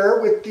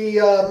neighbor with the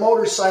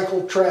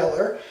motorcycle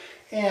trailer.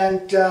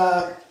 And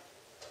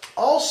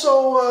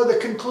also the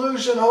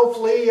conclusion,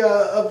 hopefully,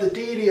 of the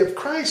deity of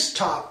Christ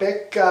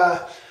topic.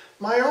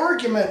 My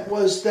argument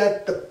was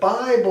that the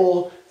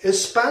Bible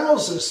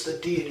espouses the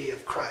deity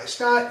of Christ.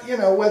 Not,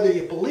 whether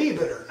you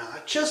believe it or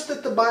not, just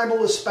that the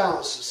Bible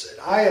espouses it.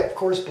 I, of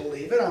course,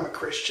 believe it. I'm a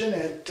Christian,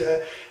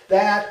 and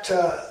that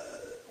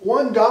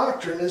one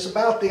doctrine is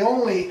about the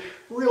only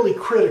really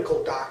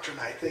critical doctrine,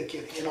 I think,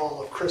 in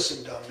all of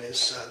Christendom,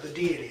 is the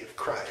deity of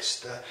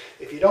Christ.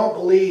 If you don't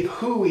believe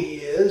who he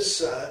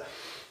is,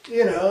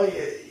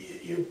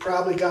 you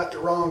probably got the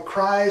wrong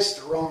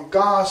Christ, the wrong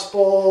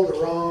gospel, the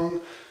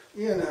wrong,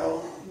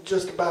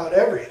 just about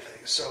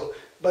everything. So,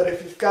 but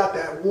if you've got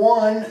that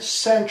one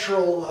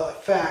central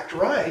fact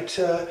right,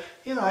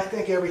 I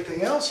think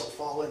everything else will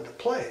fall into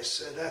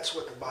place. That's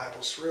what the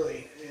Bible's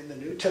really, in the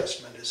New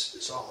Testament,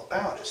 is all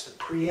about, is the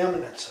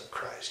preeminence of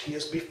Christ. He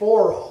is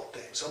before all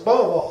things,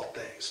 above all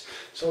things,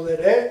 so that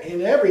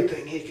in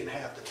everything he can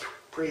have the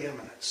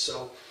preeminence.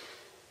 So,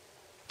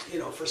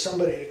 for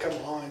somebody to come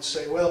along and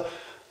say, well,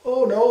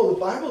 oh no, the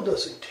Bible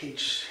doesn't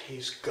teach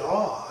he's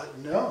God.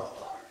 No,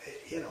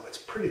 it's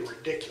pretty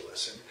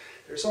ridiculous. And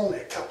there's only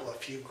a couple of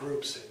few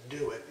groups that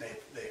do it, and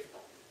they've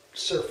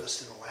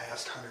surfaced in the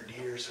last 100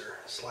 years or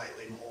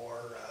slightly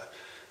more.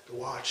 The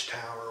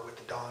Watchtower with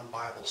the Dawn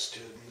Bible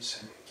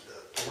students, and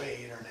the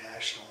Way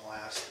International the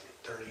last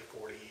 30,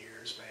 40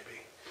 years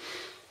maybe.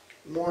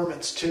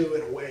 Mormons too,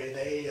 in a way,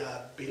 they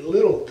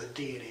belittle the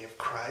deity of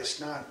Christ,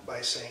 not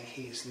by saying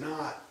he's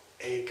not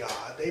a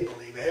God. They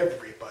believe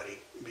everybody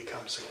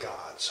becomes a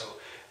God, so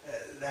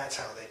that's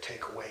how they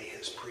take away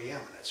his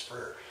preeminence.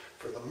 For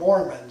the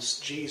Mormons,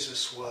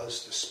 Jesus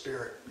was the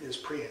spirit, his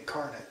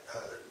pre-incarnate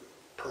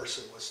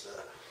person was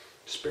the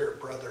spirit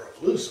brother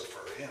of Lucifer,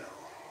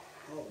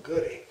 Oh,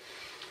 goody.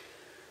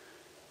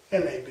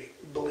 and they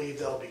believe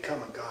they'll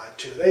become a god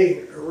too.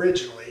 They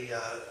originally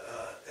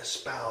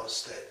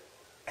espoused that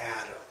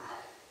Adam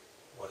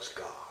was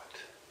God.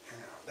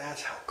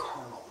 That's how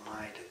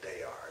carnal-minded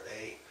they are.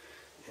 They,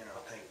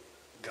 think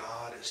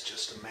God is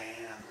just a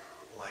man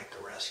like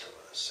the rest of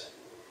us,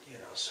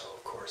 and so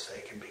of course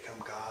they can become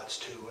gods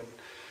too and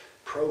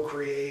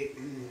procreate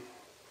and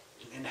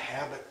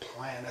inhabit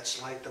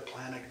planets like the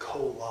planet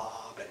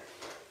Kolob,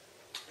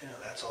 and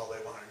that's all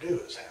they want to do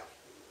is have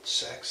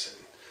sex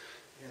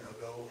and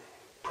go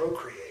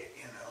procreate.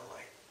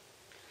 Like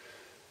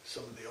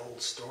some of the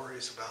old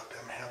stories about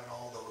them having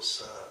all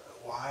those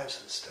wives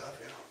and stuff.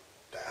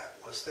 That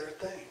was their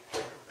thing.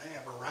 They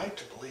have a right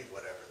to believe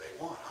whatever they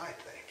want, I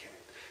think, and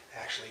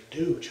actually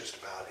do just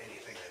about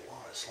anything they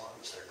want as long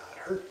as they're not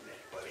hurting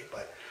anybody.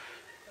 But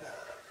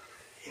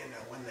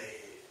when they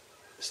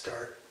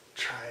start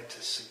trying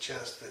to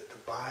suggest that the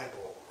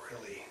Bible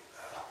really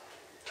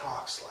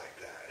talks like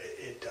that,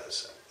 it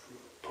doesn't.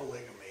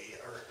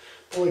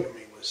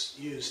 Polygamy was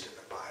used in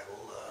the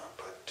Bible,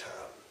 but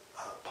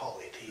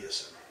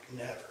polytheism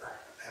never.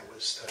 That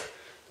was the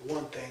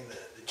one thing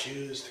that the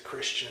Jews, the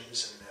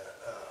Christians, and the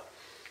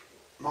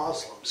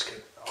Muslims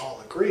could all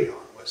agree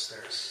on was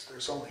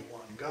there's only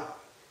one God.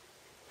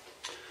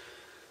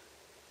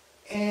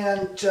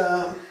 And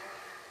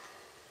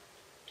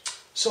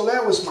so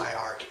that was my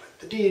argument.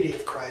 The deity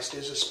of Christ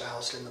is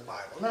espoused in the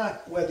Bible,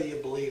 not whether you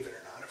believe it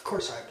or not. Of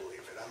course I believe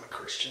it. I'm a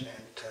Christian,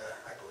 and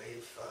I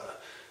believe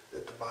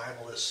that the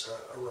Bible is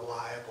a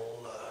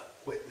reliable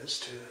witness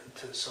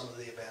to some of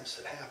the events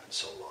that happened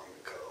so long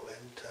ago.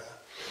 And,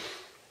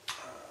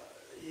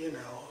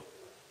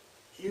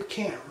 you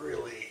can't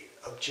really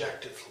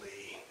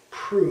objectively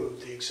prove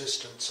the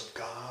existence of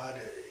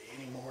God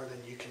any more than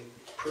you can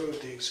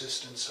prove the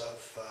existence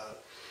of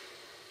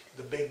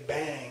the Big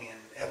Bang and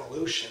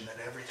evolution, that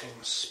everything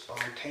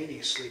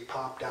spontaneously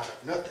popped out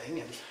of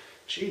nothing, and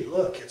gee,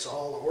 look, it's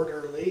all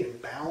orderly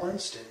and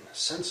balanced and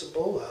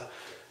sensible.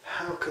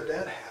 How could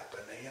that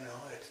happen?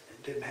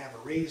 It didn't have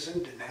a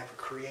reason, didn't have a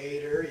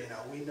creator.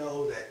 We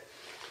know that,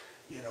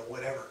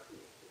 whatever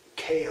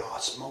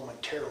chaos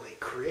momentarily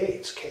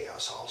creates,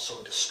 chaos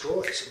also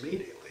destroys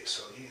immediately.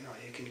 So,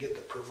 you can get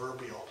the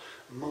proverbial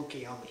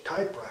monkey on the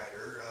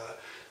typewriter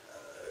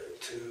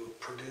to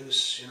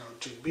produce,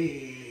 to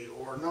be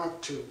or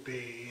not to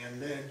be,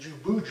 and then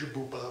jubu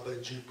jubu baba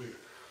jubu.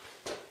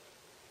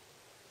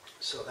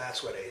 So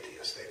that's what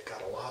atheists, they've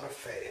got a lot of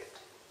faith.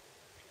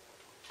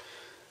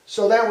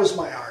 So that was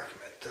my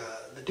argument.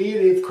 The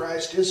deity of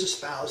Christ is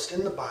espoused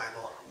in the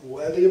Bible,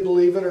 whether you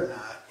believe it or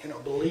not.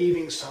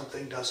 Believing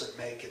something doesn't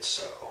make it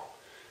so.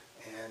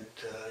 And,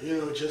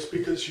 just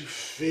because you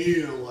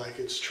feel like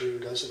it's true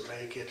doesn't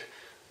make it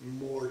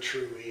more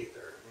true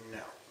either.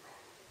 No.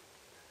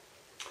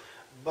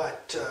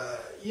 But,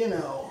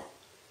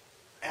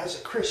 as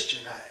a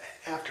Christian,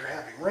 after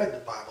having read the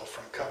Bible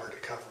from cover to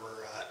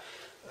cover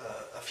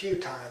a few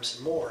times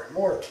and more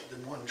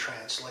than one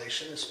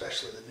translation,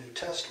 especially the New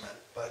Testament,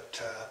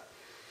 but,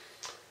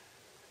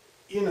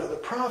 the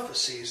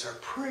prophecies are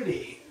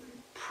pretty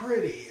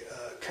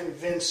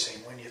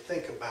convincing when you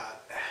think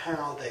about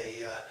how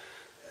they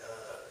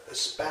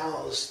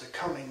espouse the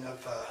coming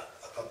of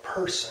a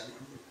person,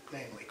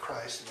 namely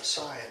Christ the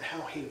Messiah, and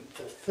how he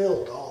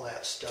fulfilled all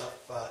that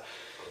stuff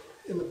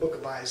in the book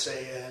of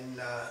Isaiah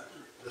and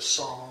the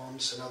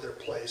Psalms and other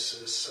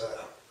places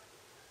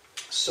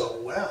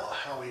so well.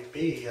 How he'd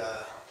be,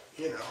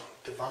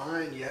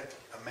 divine yet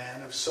a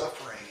man of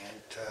suffering,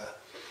 and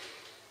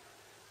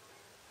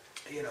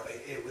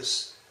it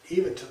was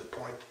even to the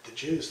point that the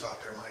Jews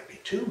thought there might be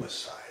two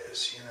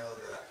Messiahs,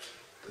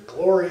 the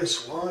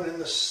glorious one and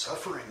the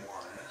suffering one.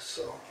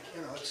 So,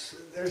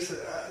 there's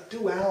a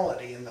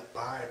duality in the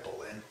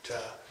Bible, and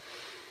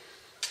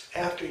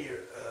after you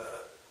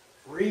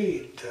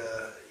read,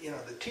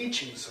 the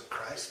teachings of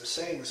Christ, the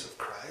sayings of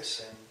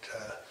Christ, and,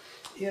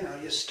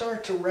 you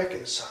start to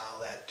reconcile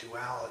that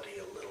duality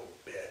a little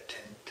bit.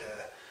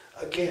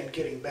 And, again,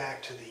 getting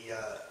back to the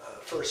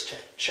first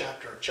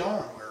chapter of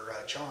John, where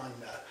John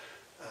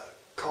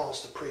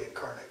calls the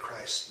pre-incarnate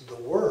Christ the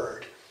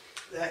Word,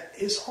 that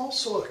is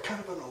also a kind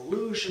of an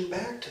allusion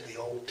back to the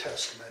Old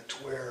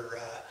Testament, where,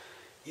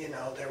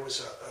 there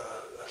was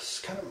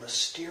a kind of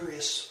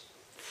mysterious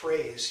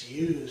phrase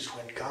used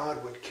when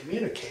God would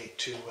communicate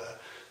to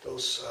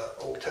those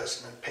Old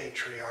Testament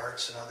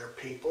patriarchs and other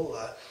people.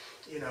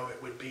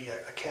 It would be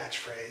a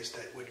catchphrase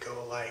that would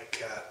go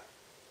like,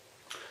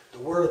 the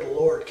word of the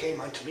Lord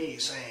came unto me,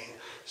 saying,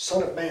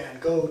 Son of man,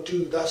 go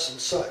do thus and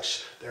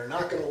such. They're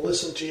not going to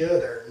listen to you.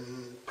 They're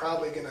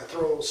probably going to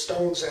throw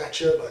stones at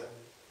you, but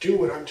do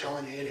what I'm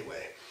telling you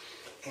anyway.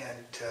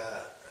 And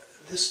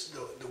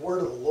the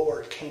word of the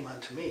Lord came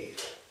unto me.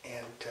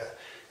 And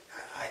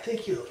I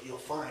think you'll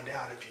find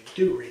out, if you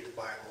do read the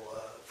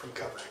Bible from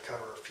cover to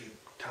cover a few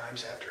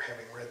times after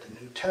having read the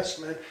New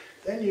Testament,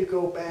 then you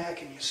go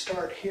back and you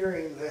start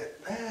hearing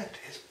that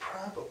is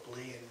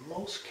probably, in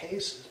most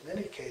cases,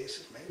 many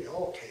cases, maybe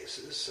all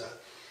cases,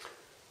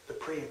 the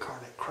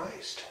pre-incarnate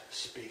Christ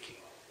speaking.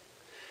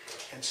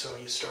 And so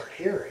you start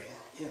hearing,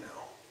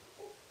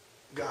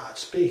 God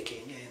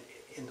speaking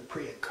in the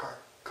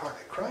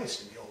pre-incarnate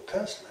Christ in the Old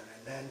Testament,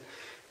 and then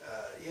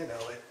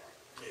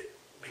it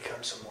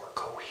becomes a more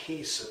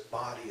cohesive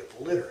body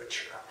of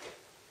literature.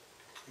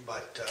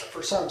 But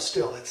for some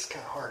still, it's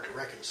kind of hard to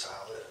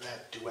reconcile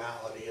that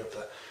duality of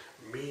the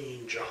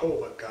mean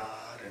Jehovah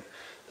God and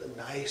the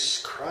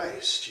nice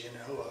Christ,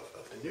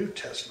 of the New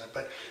Testament.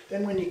 But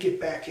then when you get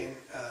back in,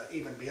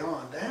 even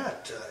beyond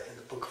that, in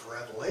the book of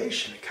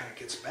Revelation, it kind of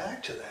gets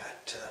back to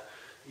that,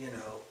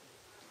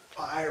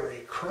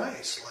 fiery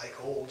Christ, like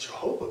old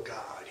Jehovah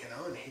God,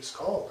 and he's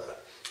called the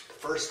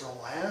first and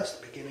the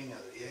last, the beginning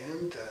and the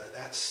end.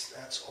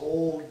 That's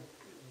old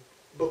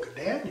book of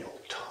Daniel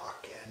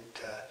talk,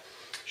 and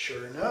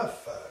sure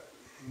enough,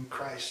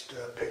 Christ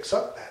picks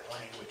up that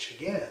language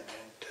again,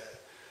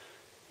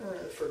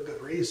 and for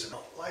good reason.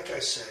 Like I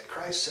said,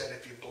 Christ said,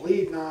 if you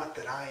believe not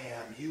that I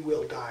am, you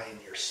will die in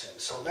your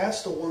sins. So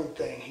that's the one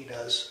thing he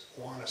does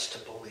want us to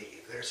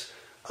believe. There's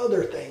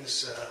other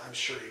things I'm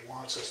sure he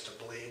wants us to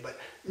believe, but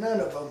none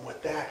of them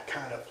with that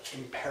kind of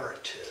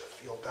imperative,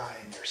 you'll die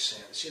in your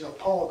sins.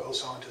 Paul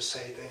goes on to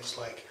say things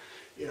like,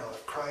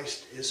 if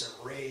Christ isn't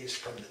raised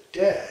from the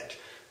dead,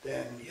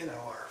 then,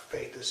 our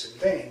faith is in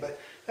vain. But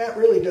that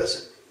really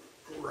doesn't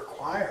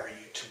require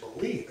you to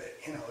believe it.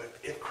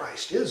 If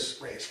Christ is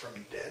raised from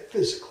the dead,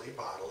 physically,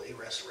 bodily,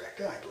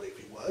 resurrected, I believe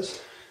he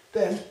was,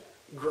 then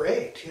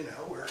great,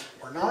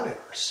 we're not in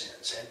our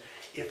sins. And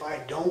if I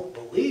don't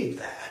believe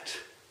that,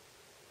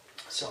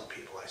 some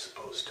people I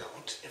suppose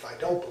don't, if I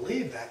don't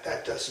believe that,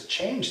 that doesn't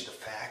change the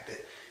fact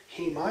that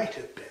he might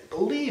have been.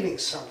 Believing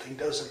something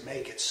doesn't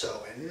make it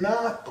so, and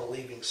not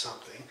believing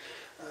something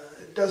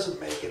doesn't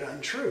make it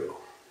untrue.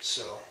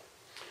 So,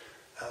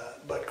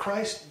 but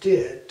Christ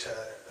did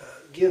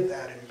give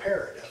that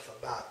imperative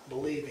about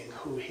believing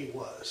who he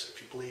was.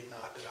 If you believe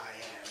not that I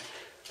am.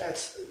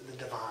 That's the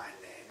divine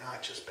name,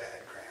 not just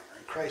bad grammar.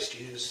 And Christ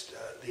used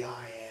the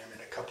I am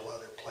in a couple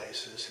other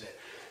places, and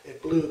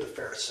it blew the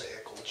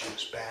Pharisaical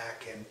Jews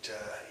back, and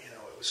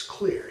it was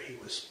clear he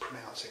was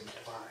pronouncing the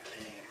divine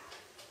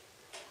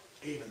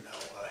name. Even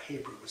though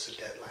Hebrew was a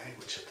dead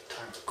language at the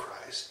time of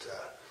Christ,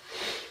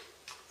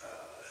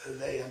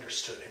 they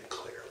understood him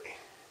clearly.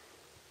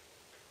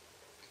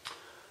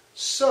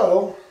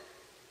 So,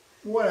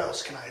 what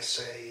else can I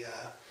say?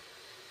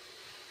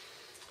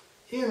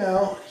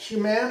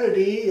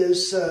 Humanity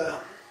is,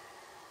 a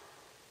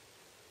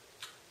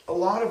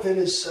lot of it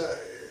is,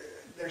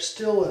 there's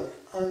still an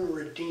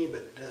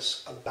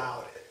unredeemedness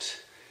about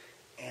it.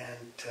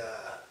 And,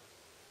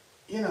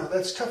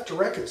 that's tough to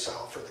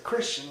reconcile for the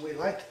Christian. We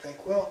like to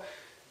think, well,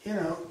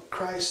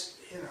 Christ,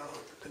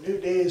 the new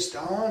day is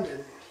dawned,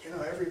 and,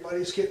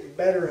 everybody's getting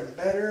better and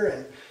better,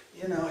 and,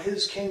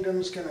 his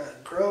kingdom's going to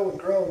grow and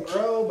grow and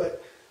grow,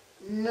 but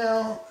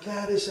no,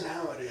 that isn't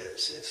how it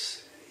is.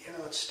 It's,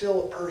 it's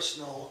still a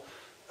personal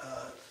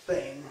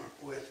thing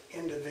with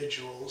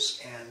individuals,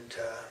 and,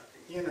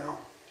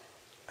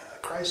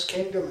 Christ's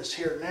kingdom is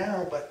here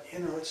now, but,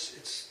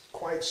 it's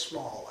quite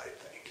small, I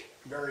think.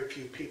 Very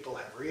few people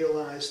have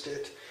realized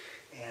it,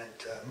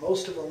 and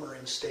most of them are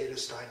in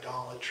statist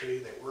idolatry.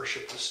 They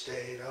worship the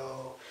state.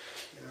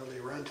 They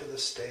run to the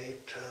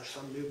state.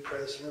 Some new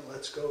president,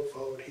 let's go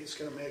vote. He's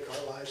going to make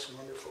our lives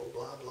wonderful,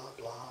 blah, blah,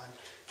 blah.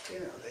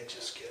 And, they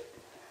just get,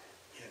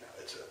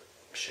 it's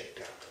a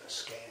shakedown and a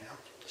scam,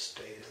 the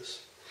state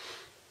is.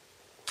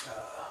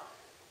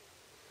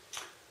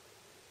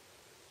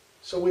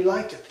 So we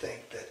like to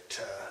think that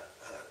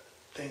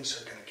things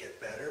are going to get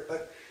better,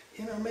 but,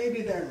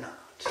 maybe they're not.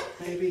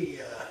 Maybe,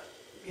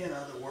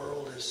 the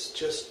world is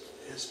just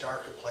as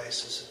dark a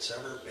place as it's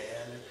ever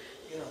been.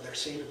 There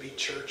seem to be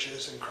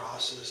churches and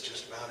crosses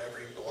just about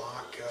every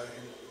block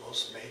in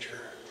most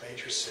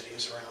major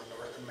cities around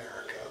North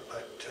America.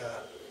 But,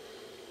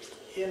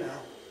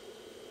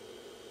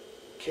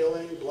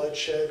 killing,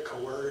 bloodshed,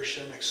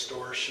 coercion,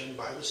 extortion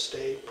by the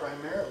state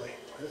primarily.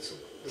 That's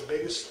the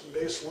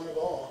biggest one of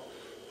all.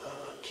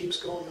 Keeps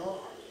going on.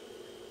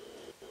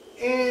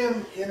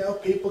 And,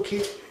 people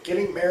keep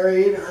getting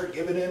married or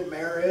given in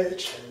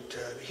marriage, and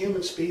the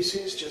human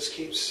species just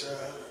keeps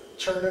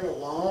churning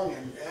along,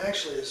 and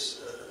actually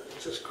is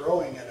just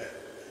growing at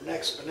an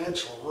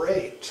exponential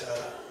rate.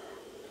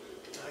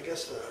 I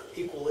guess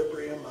the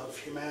equilibrium of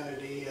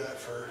humanity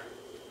for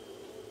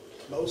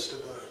most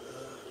of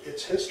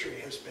its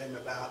history has been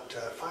about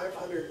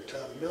 500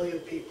 million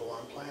people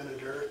on planet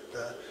Earth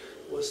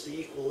was the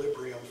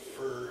equilibrium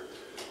for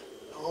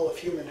all of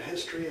human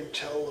history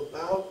until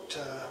about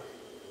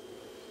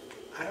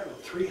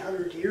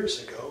 300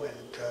 years ago,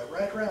 and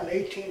right around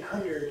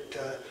 1800,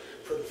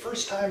 for the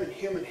first time in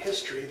human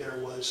history, there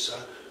was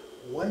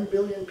 1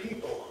 billion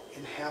people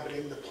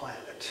inhabiting the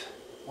planet.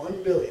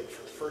 1 billion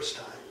for the first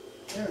time,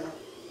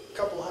 a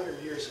couple hundred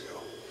years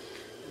ago.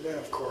 And then,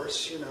 of course,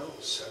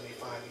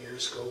 75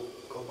 years go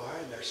by,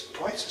 and there's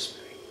twice as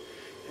many.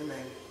 And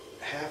then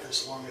half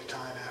as long a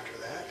time after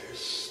that,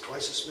 there's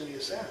twice as many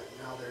as that.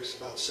 Now there's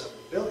about 7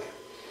 billion.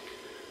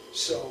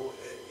 So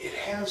it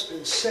has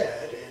been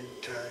said, and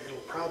it'll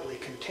probably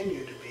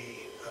continue to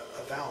be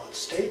a valid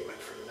statement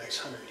for the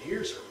next 100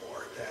 years or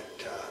more,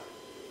 that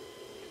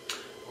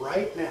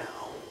right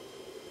now,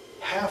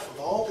 half of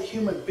all the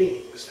human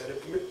beings that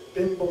have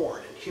been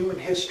born in human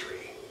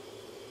history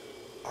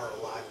are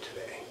alive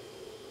today.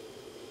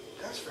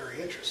 That's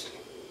very interesting.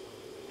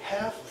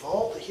 Half of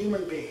all the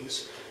human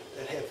beings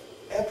that have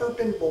ever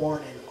been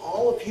born in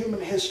all of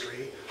human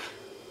history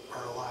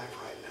are alive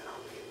right now.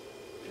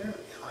 Yeah,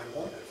 I'm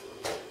one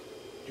of them.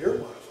 You're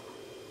one of them.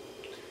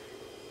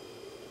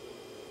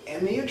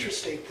 And the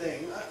interesting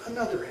thing,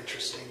 another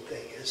interesting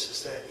thing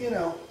is that,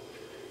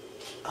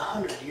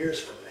 100 years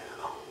from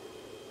now,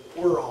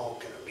 we're all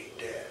going to be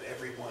dead.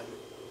 Everyone,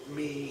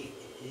 me,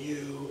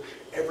 you,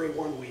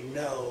 everyone we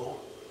know,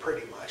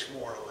 pretty much,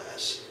 more or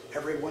less.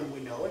 Everyone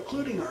we know,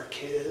 including our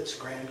kids,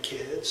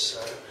 grandkids.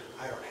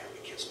 I don't have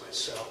any kids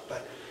myself,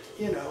 but,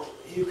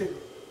 you can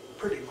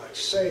pretty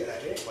much say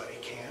that, anybody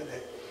can,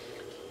 that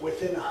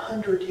within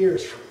 100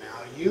 years from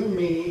now, you,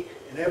 me,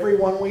 and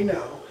everyone we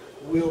know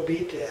will be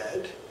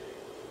dead,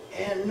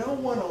 and no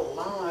one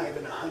alive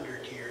in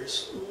 100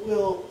 years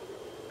will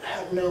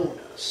have known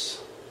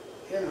us.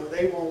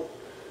 They won't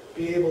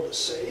be able to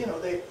say,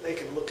 they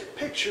can look at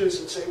pictures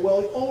and say,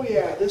 well, oh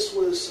yeah, this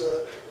was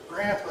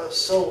Grandpa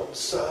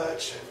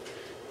so-and-such, and,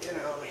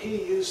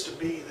 he used to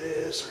be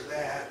this or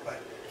that, but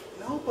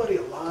nobody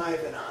alive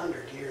in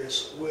 100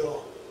 years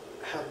will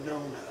have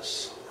known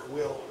us, or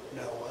will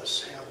know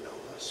us, have known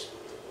us.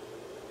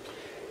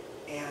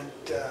 And,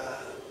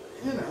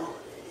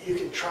 you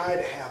can try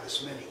to have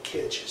as many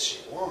kids as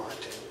you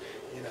want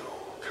and,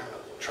 kind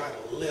of try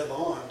to live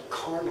on,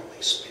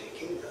 carnally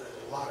speaking.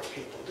 A lot of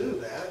people do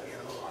that,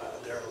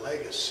 their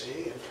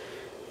legacy.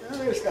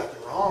 And, there's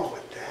nothing wrong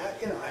with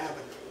that.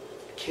 Having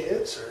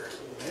kids or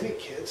many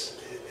kids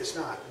is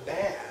not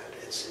bad.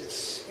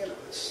 It's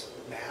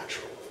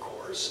natural, of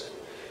course,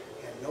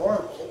 and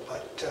normal,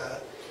 but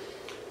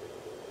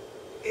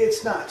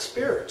it's not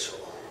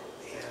spiritual.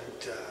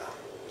 And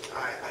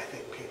I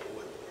think people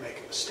would make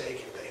a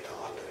mistake if they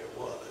thought that it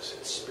was.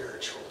 It's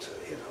spiritual to,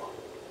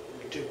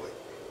 do what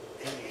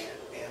any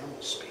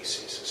animal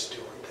species is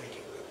doing,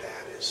 thinking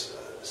that is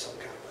some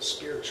kind of a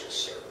spiritual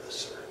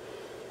service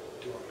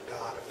or doing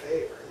God a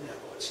favor. No,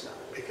 it's not,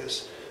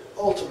 because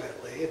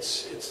ultimately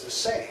it's the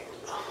same.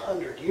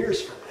 100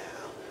 years from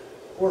now,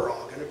 we're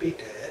all going to be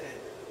dead, and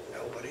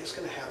nobody's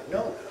going to have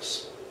known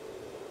us.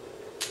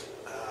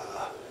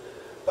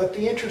 But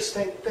the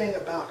interesting thing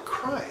about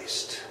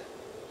Christ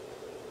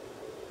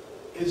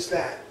is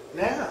that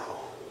now,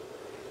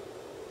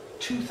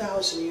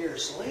 2,000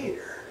 years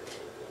later,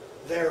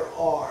 there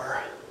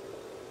are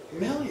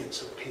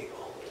millions of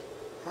people,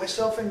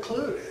 myself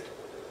included,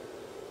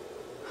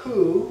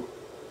 who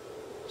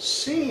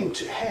seem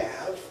to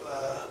have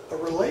a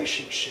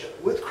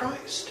relationship with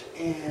Christ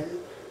and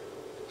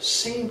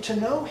seem to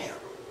know Him,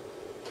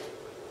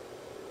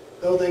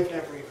 though they've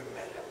never even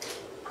met Him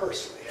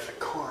personally at a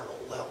carnal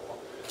level.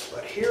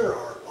 But here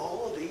are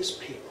all of these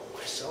people,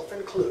 myself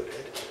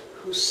included,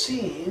 who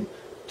seem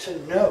to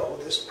know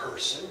this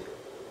person,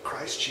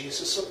 Christ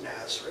Jesus of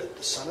Nazareth,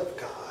 the Son of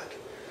God,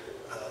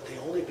 the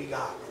only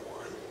begotten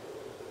one,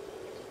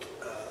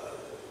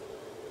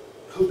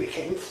 who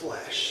became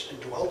flesh and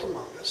dwelt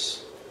among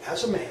us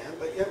as a man,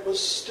 but yet was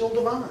still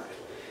divine.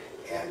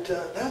 And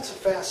that's a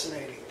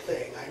fascinating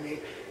thing. I mean,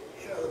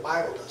 the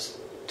Bible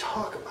doesn't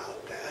talk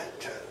about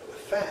that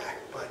fact,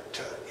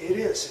 but it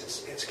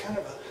is. It's kind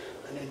of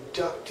an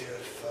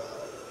inductive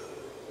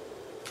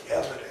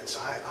evidence,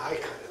 I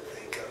kind of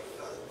think, of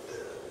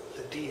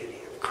the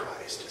deity of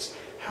Christ, is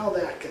how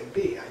that can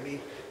be. I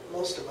mean,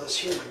 most of us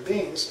human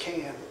beings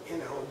can,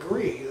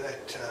 agree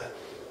that,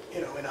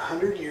 in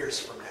 100 years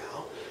from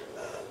now,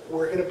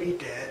 we're going to be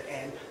dead,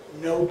 and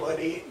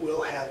nobody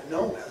will have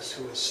known us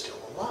who is still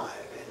alive.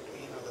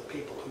 And, the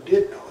people who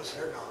did know us,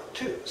 they're gone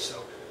too.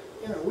 So,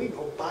 we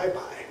go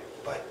bye-bye.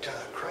 But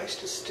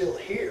Christ is still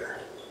here.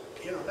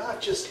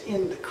 Not just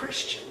in the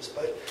Christians,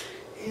 but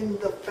in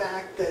the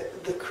fact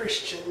that the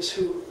Christians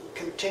who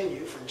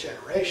continue from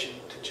generation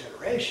to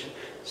generation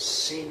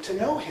seem to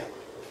know Him,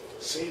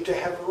 seem to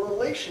have a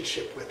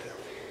relationship with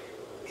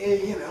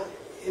Him,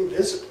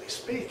 invisibly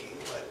speaking,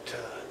 but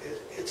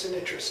it's an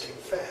interesting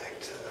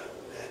fact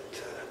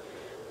that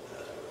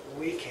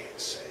we can't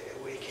say,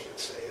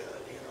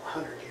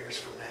 100 years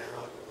from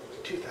now,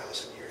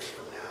 2,000 years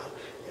from now,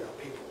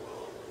 people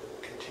will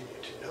continue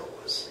to know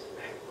us and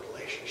have a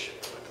relationship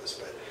with us.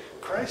 But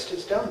Christ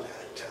has done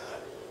that.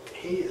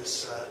 He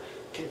is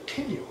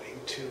continuing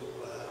to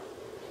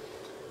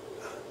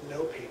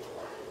know people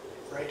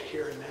right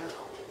here and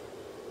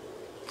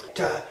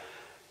now.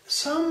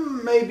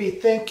 Some may be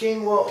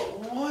thinking, well,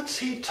 what's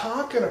he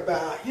talking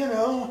about?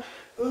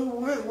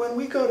 When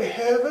we go to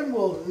heaven,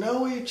 we'll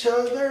know each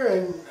other,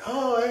 and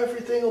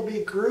everything will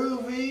be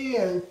groovy.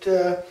 And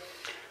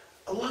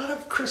a lot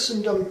of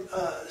Christendom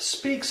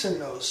speaks in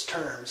those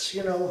terms.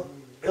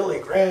 Billy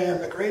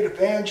Graham, the great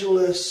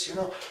evangelist,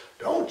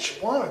 don't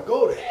you want to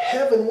go to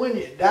heaven when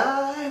you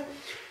die?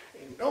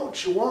 And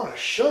don't you want to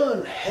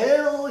shun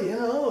hell?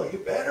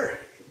 You better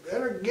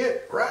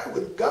get right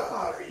with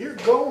God, or you're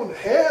going to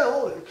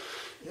hell, and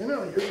you're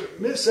going to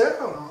miss out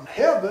on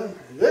heaven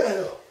and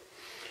hell.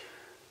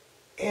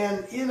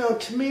 And, you know,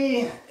 to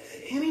me,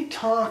 any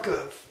talk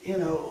of, you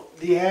know,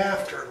 the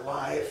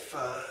afterlife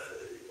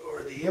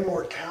or the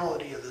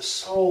immortality of the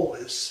soul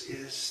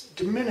is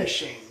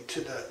diminishing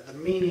to the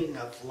meaning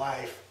of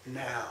life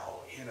now,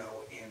 you know,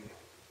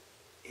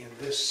 in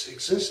this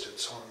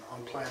existence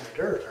on planet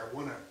Earth, our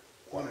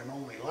one and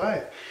only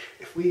life.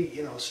 If we,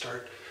 you know,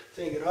 start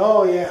thinking,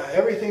 oh yeah,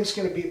 everything's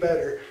going to be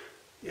better,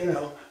 you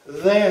know,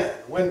 then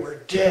when we're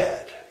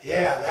dead,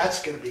 yeah,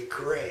 that's going to be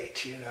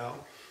great, you know.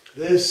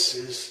 This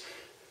is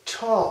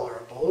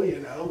tolerable, you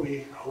know,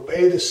 we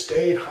obey the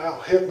state,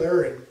 Heil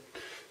Hitler, and,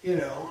 you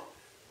know,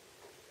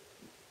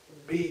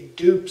 be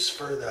dupes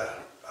for the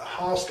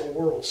hostile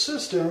world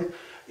system,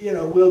 you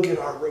know, we'll get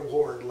our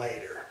reward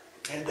later.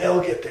 And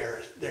they'll get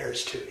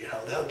theirs too, you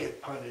know, they'll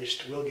get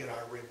punished, we'll get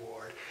our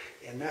reward.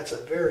 And that's a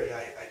very,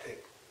 I think,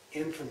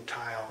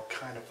 infantile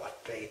kind of a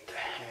faith to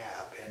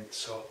have. And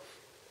so,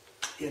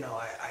 you know,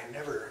 I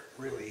never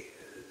really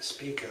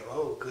speak of,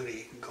 oh,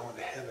 goody, going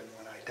to heaven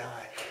when I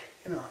die.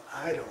 You know,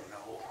 I don't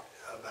know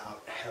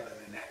about heaven,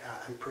 and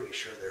I'm pretty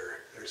sure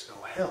there's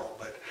no hell,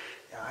 but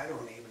you know, I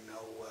don't even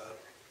know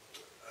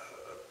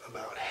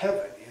about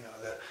heaven. You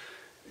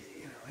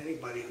know,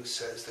 anybody who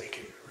says they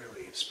can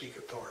really speak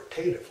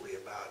authoritatively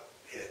about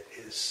it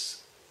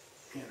is,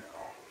 you know,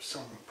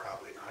 someone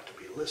probably not to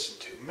be listened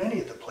to. Many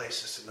of the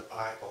places in the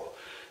Bible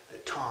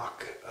that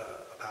talk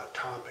about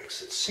topics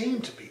that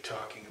seem to be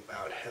talking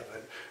about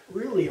heaven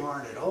really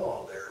aren't at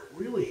all. They're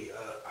really,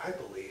 I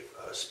believe,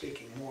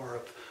 speaking more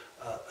of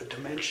a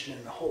dimension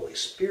in the Holy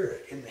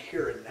Spirit, in the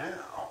here and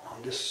now,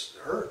 on this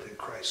earth in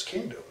Christ's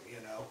kingdom.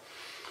 You know,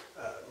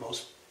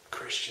 most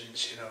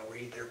Christians, you know,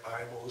 read their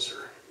Bibles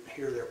or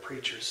hear their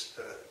preachers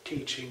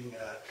teaching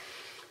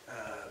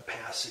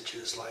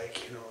passages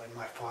like, you know, in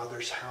my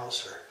Father's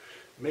house are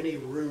many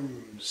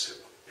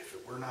rooms. If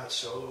it were not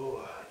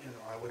so, you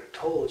know, I would have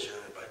told you.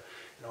 But,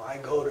 you know, I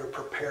go to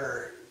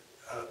prepare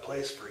a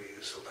place for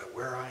you so that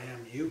where I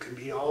am, you can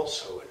be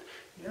also. And,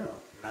 you know,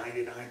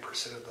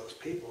 99% of those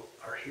people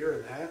are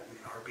hearing that and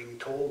are being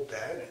told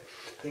that and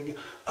thinking,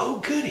 oh,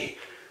 goody,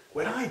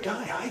 when I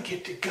die, I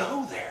get to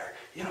go there.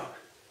 You know,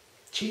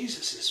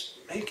 Jesus is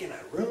making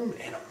a room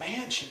in a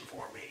mansion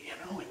for me, you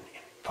know, in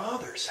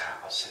Father's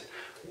house.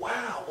 And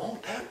wow,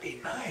 won't that be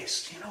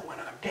nice, you know, when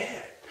I'm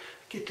dead?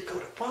 I get to go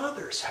to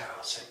Father's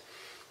house and,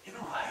 you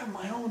know, I'll have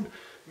my own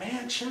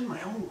mansion,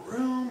 my own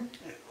room.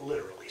 It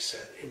literally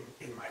said,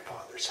 in my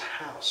Father's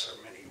house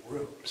are many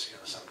rooms. You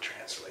know, some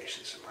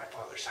translations, in my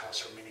Father's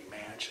house are many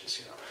mansions.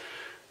 You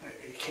know,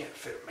 you can't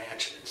fit a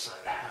mansion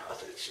inside a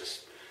house. It's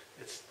just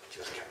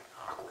kind of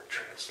an awkward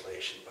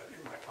translation. But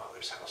in my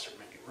Father's house are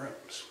many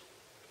rooms.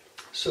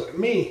 So to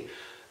me,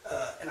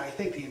 and I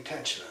think the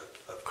intention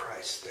of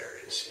Christ there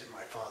is, in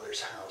my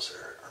Father's house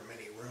are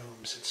many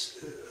rooms.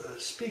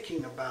 It's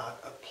speaking about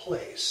a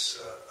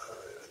place,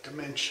 a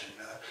dimension,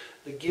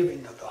 the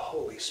giving of the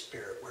Holy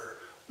Spirit, where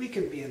we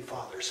can be in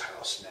Father's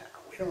house now.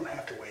 We don't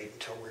have to wait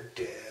until we're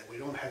dead. We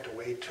don't have to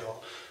wait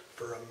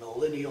for a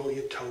millennial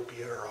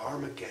utopia or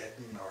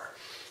Armageddon or,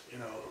 you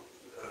know,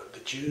 the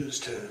Jews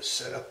to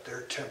set up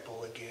their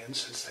temple again,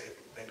 since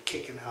they've been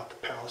kicking out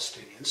the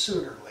Palestinians.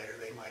 Sooner or later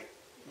they might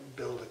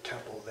build a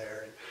temple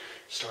there and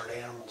start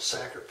animal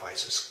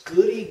sacrifices.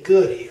 Goody,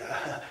 goody.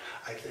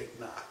 I think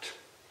not.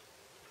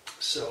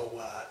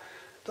 So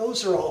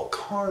those are all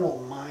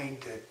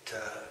carnal-minded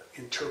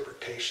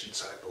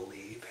interpretations, I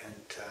believe.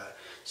 And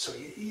so,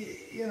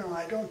 you know,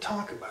 I don't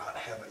talk about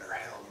heaven or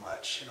hell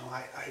much. You know,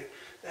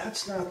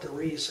 that's not the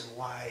reason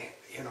why,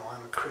 you know,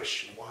 I'm a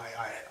Christian, why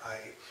I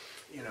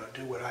you know,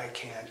 do what I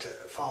can to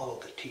follow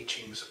the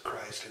teachings of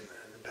Christ in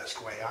the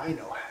best way I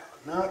know how.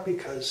 Not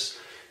because,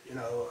 you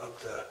know,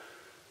 of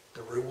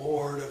the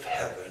reward of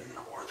heaven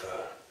or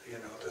the, you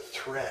know, the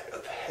threat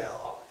of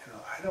hell. You know,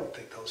 I don't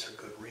think those are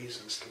good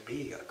reasons to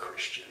be a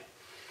Christian.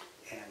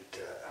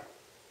 And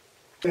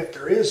if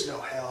there is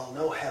no hell,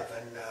 no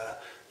heaven,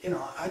 you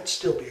know, I'd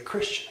still be a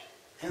Christian,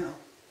 you know.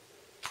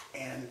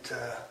 And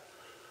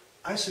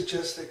I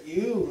suggest that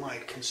you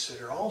might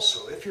consider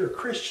also, if you're a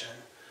Christian,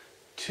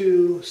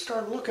 to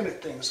start looking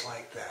at things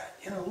like that.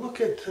 You know,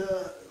 look at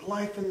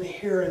life in the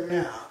here and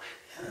now.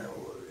 You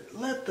know,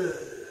 let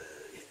the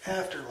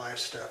afterlife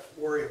stuff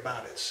worry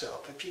about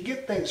itself. If you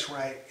get things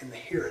right in the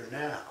here and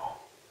now,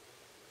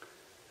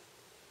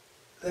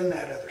 then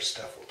that other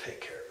stuff will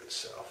take care of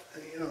itself.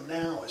 And, you know,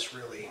 now is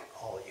really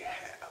all you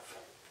have,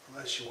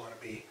 unless you want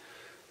to be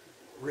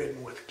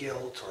ridden with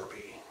guilt or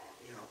be,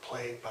 you know,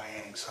 plagued by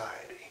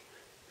anxiety.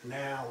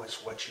 Now is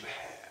what you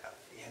have,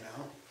 you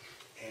know.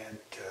 And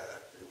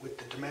with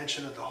the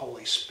dimension of the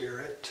Holy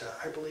Spirit,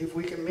 I believe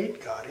we can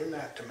meet God in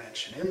that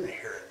dimension, in the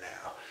here and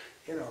now.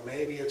 You know,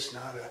 maybe it's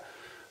not a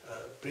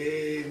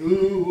big,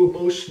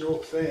 emotional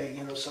thing.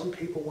 You know, some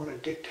people want to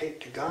dictate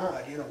to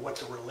God, you know, what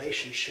the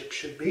relationship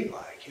should be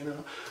like. You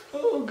know,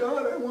 oh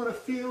God, I want to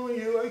feel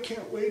you. I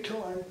can't wait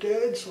till I'm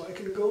dead so I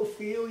can go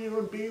feel you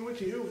and be with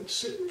you and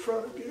sit in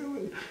front of you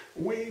and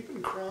weep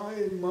and cry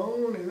and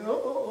moan and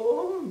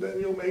and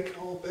then you'll make it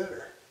all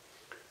better.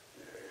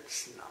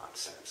 It's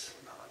nonsense.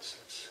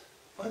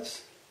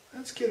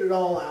 Let's get it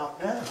all out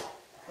now.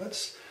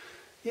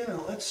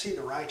 Let's see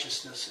the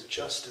righteousness and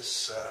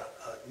justice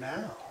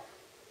now.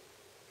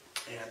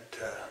 And,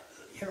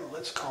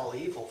 let's call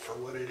evil for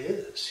what it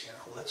is.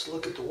 Let's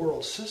look at the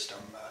world system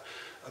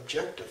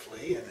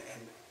objectively and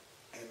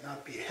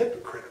not be a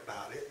hypocrite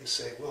about it and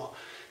say, well,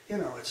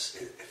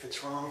 if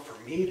it's wrong for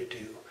me to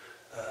do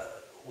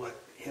what,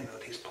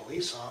 these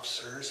police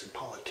officers and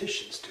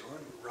politicians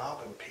doing,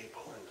 robbing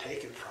people and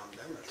taking from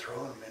them and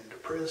throwing them into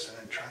prison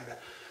and trying to,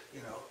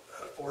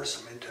 force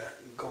them into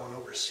going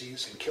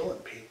overseas and killing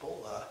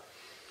people,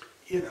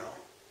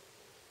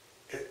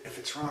 if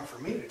it's wrong for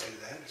me to do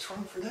that, it's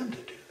wrong for them to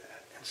do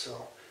that. And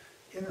so,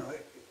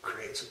 it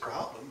creates a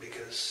problem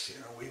because,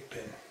 we've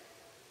been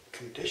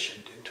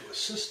conditioned into a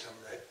system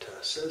that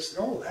says,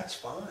 no, that's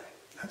fine.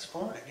 That's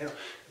fine.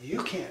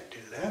 You can't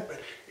do that, but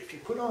if you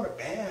put on a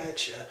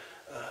badge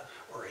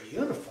or a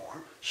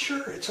uniform,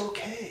 sure, it's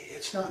okay.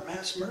 It's not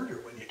mass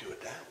murder when you do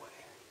it that way.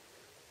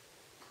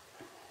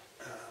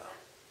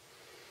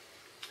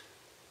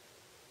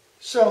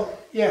 So,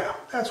 yeah,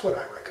 that's what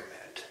I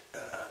recommend.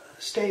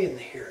 Stay in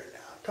the here and now.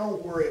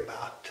 Don't worry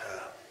about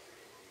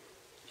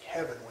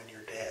heaven when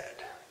you're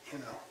dead.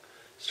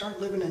 Start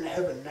living in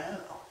heaven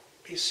now.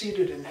 Be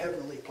seated in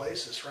heavenly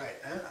places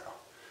right now.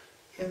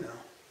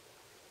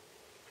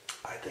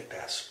 I think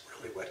that's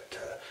really what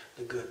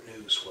the good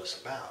news was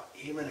about.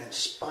 Even in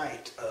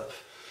spite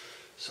of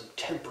some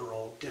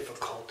temporal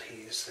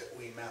difficulties that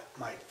we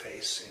might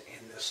face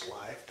in this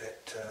life,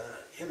 that,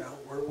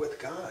 we're with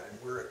God and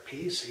we're at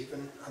peace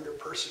even under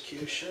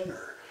persecution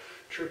or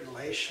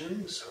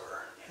tribulations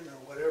or,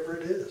 whatever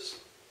it is.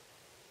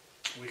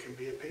 We can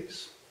be at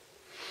peace.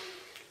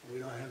 We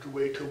don't have to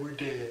wait till we're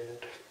dead.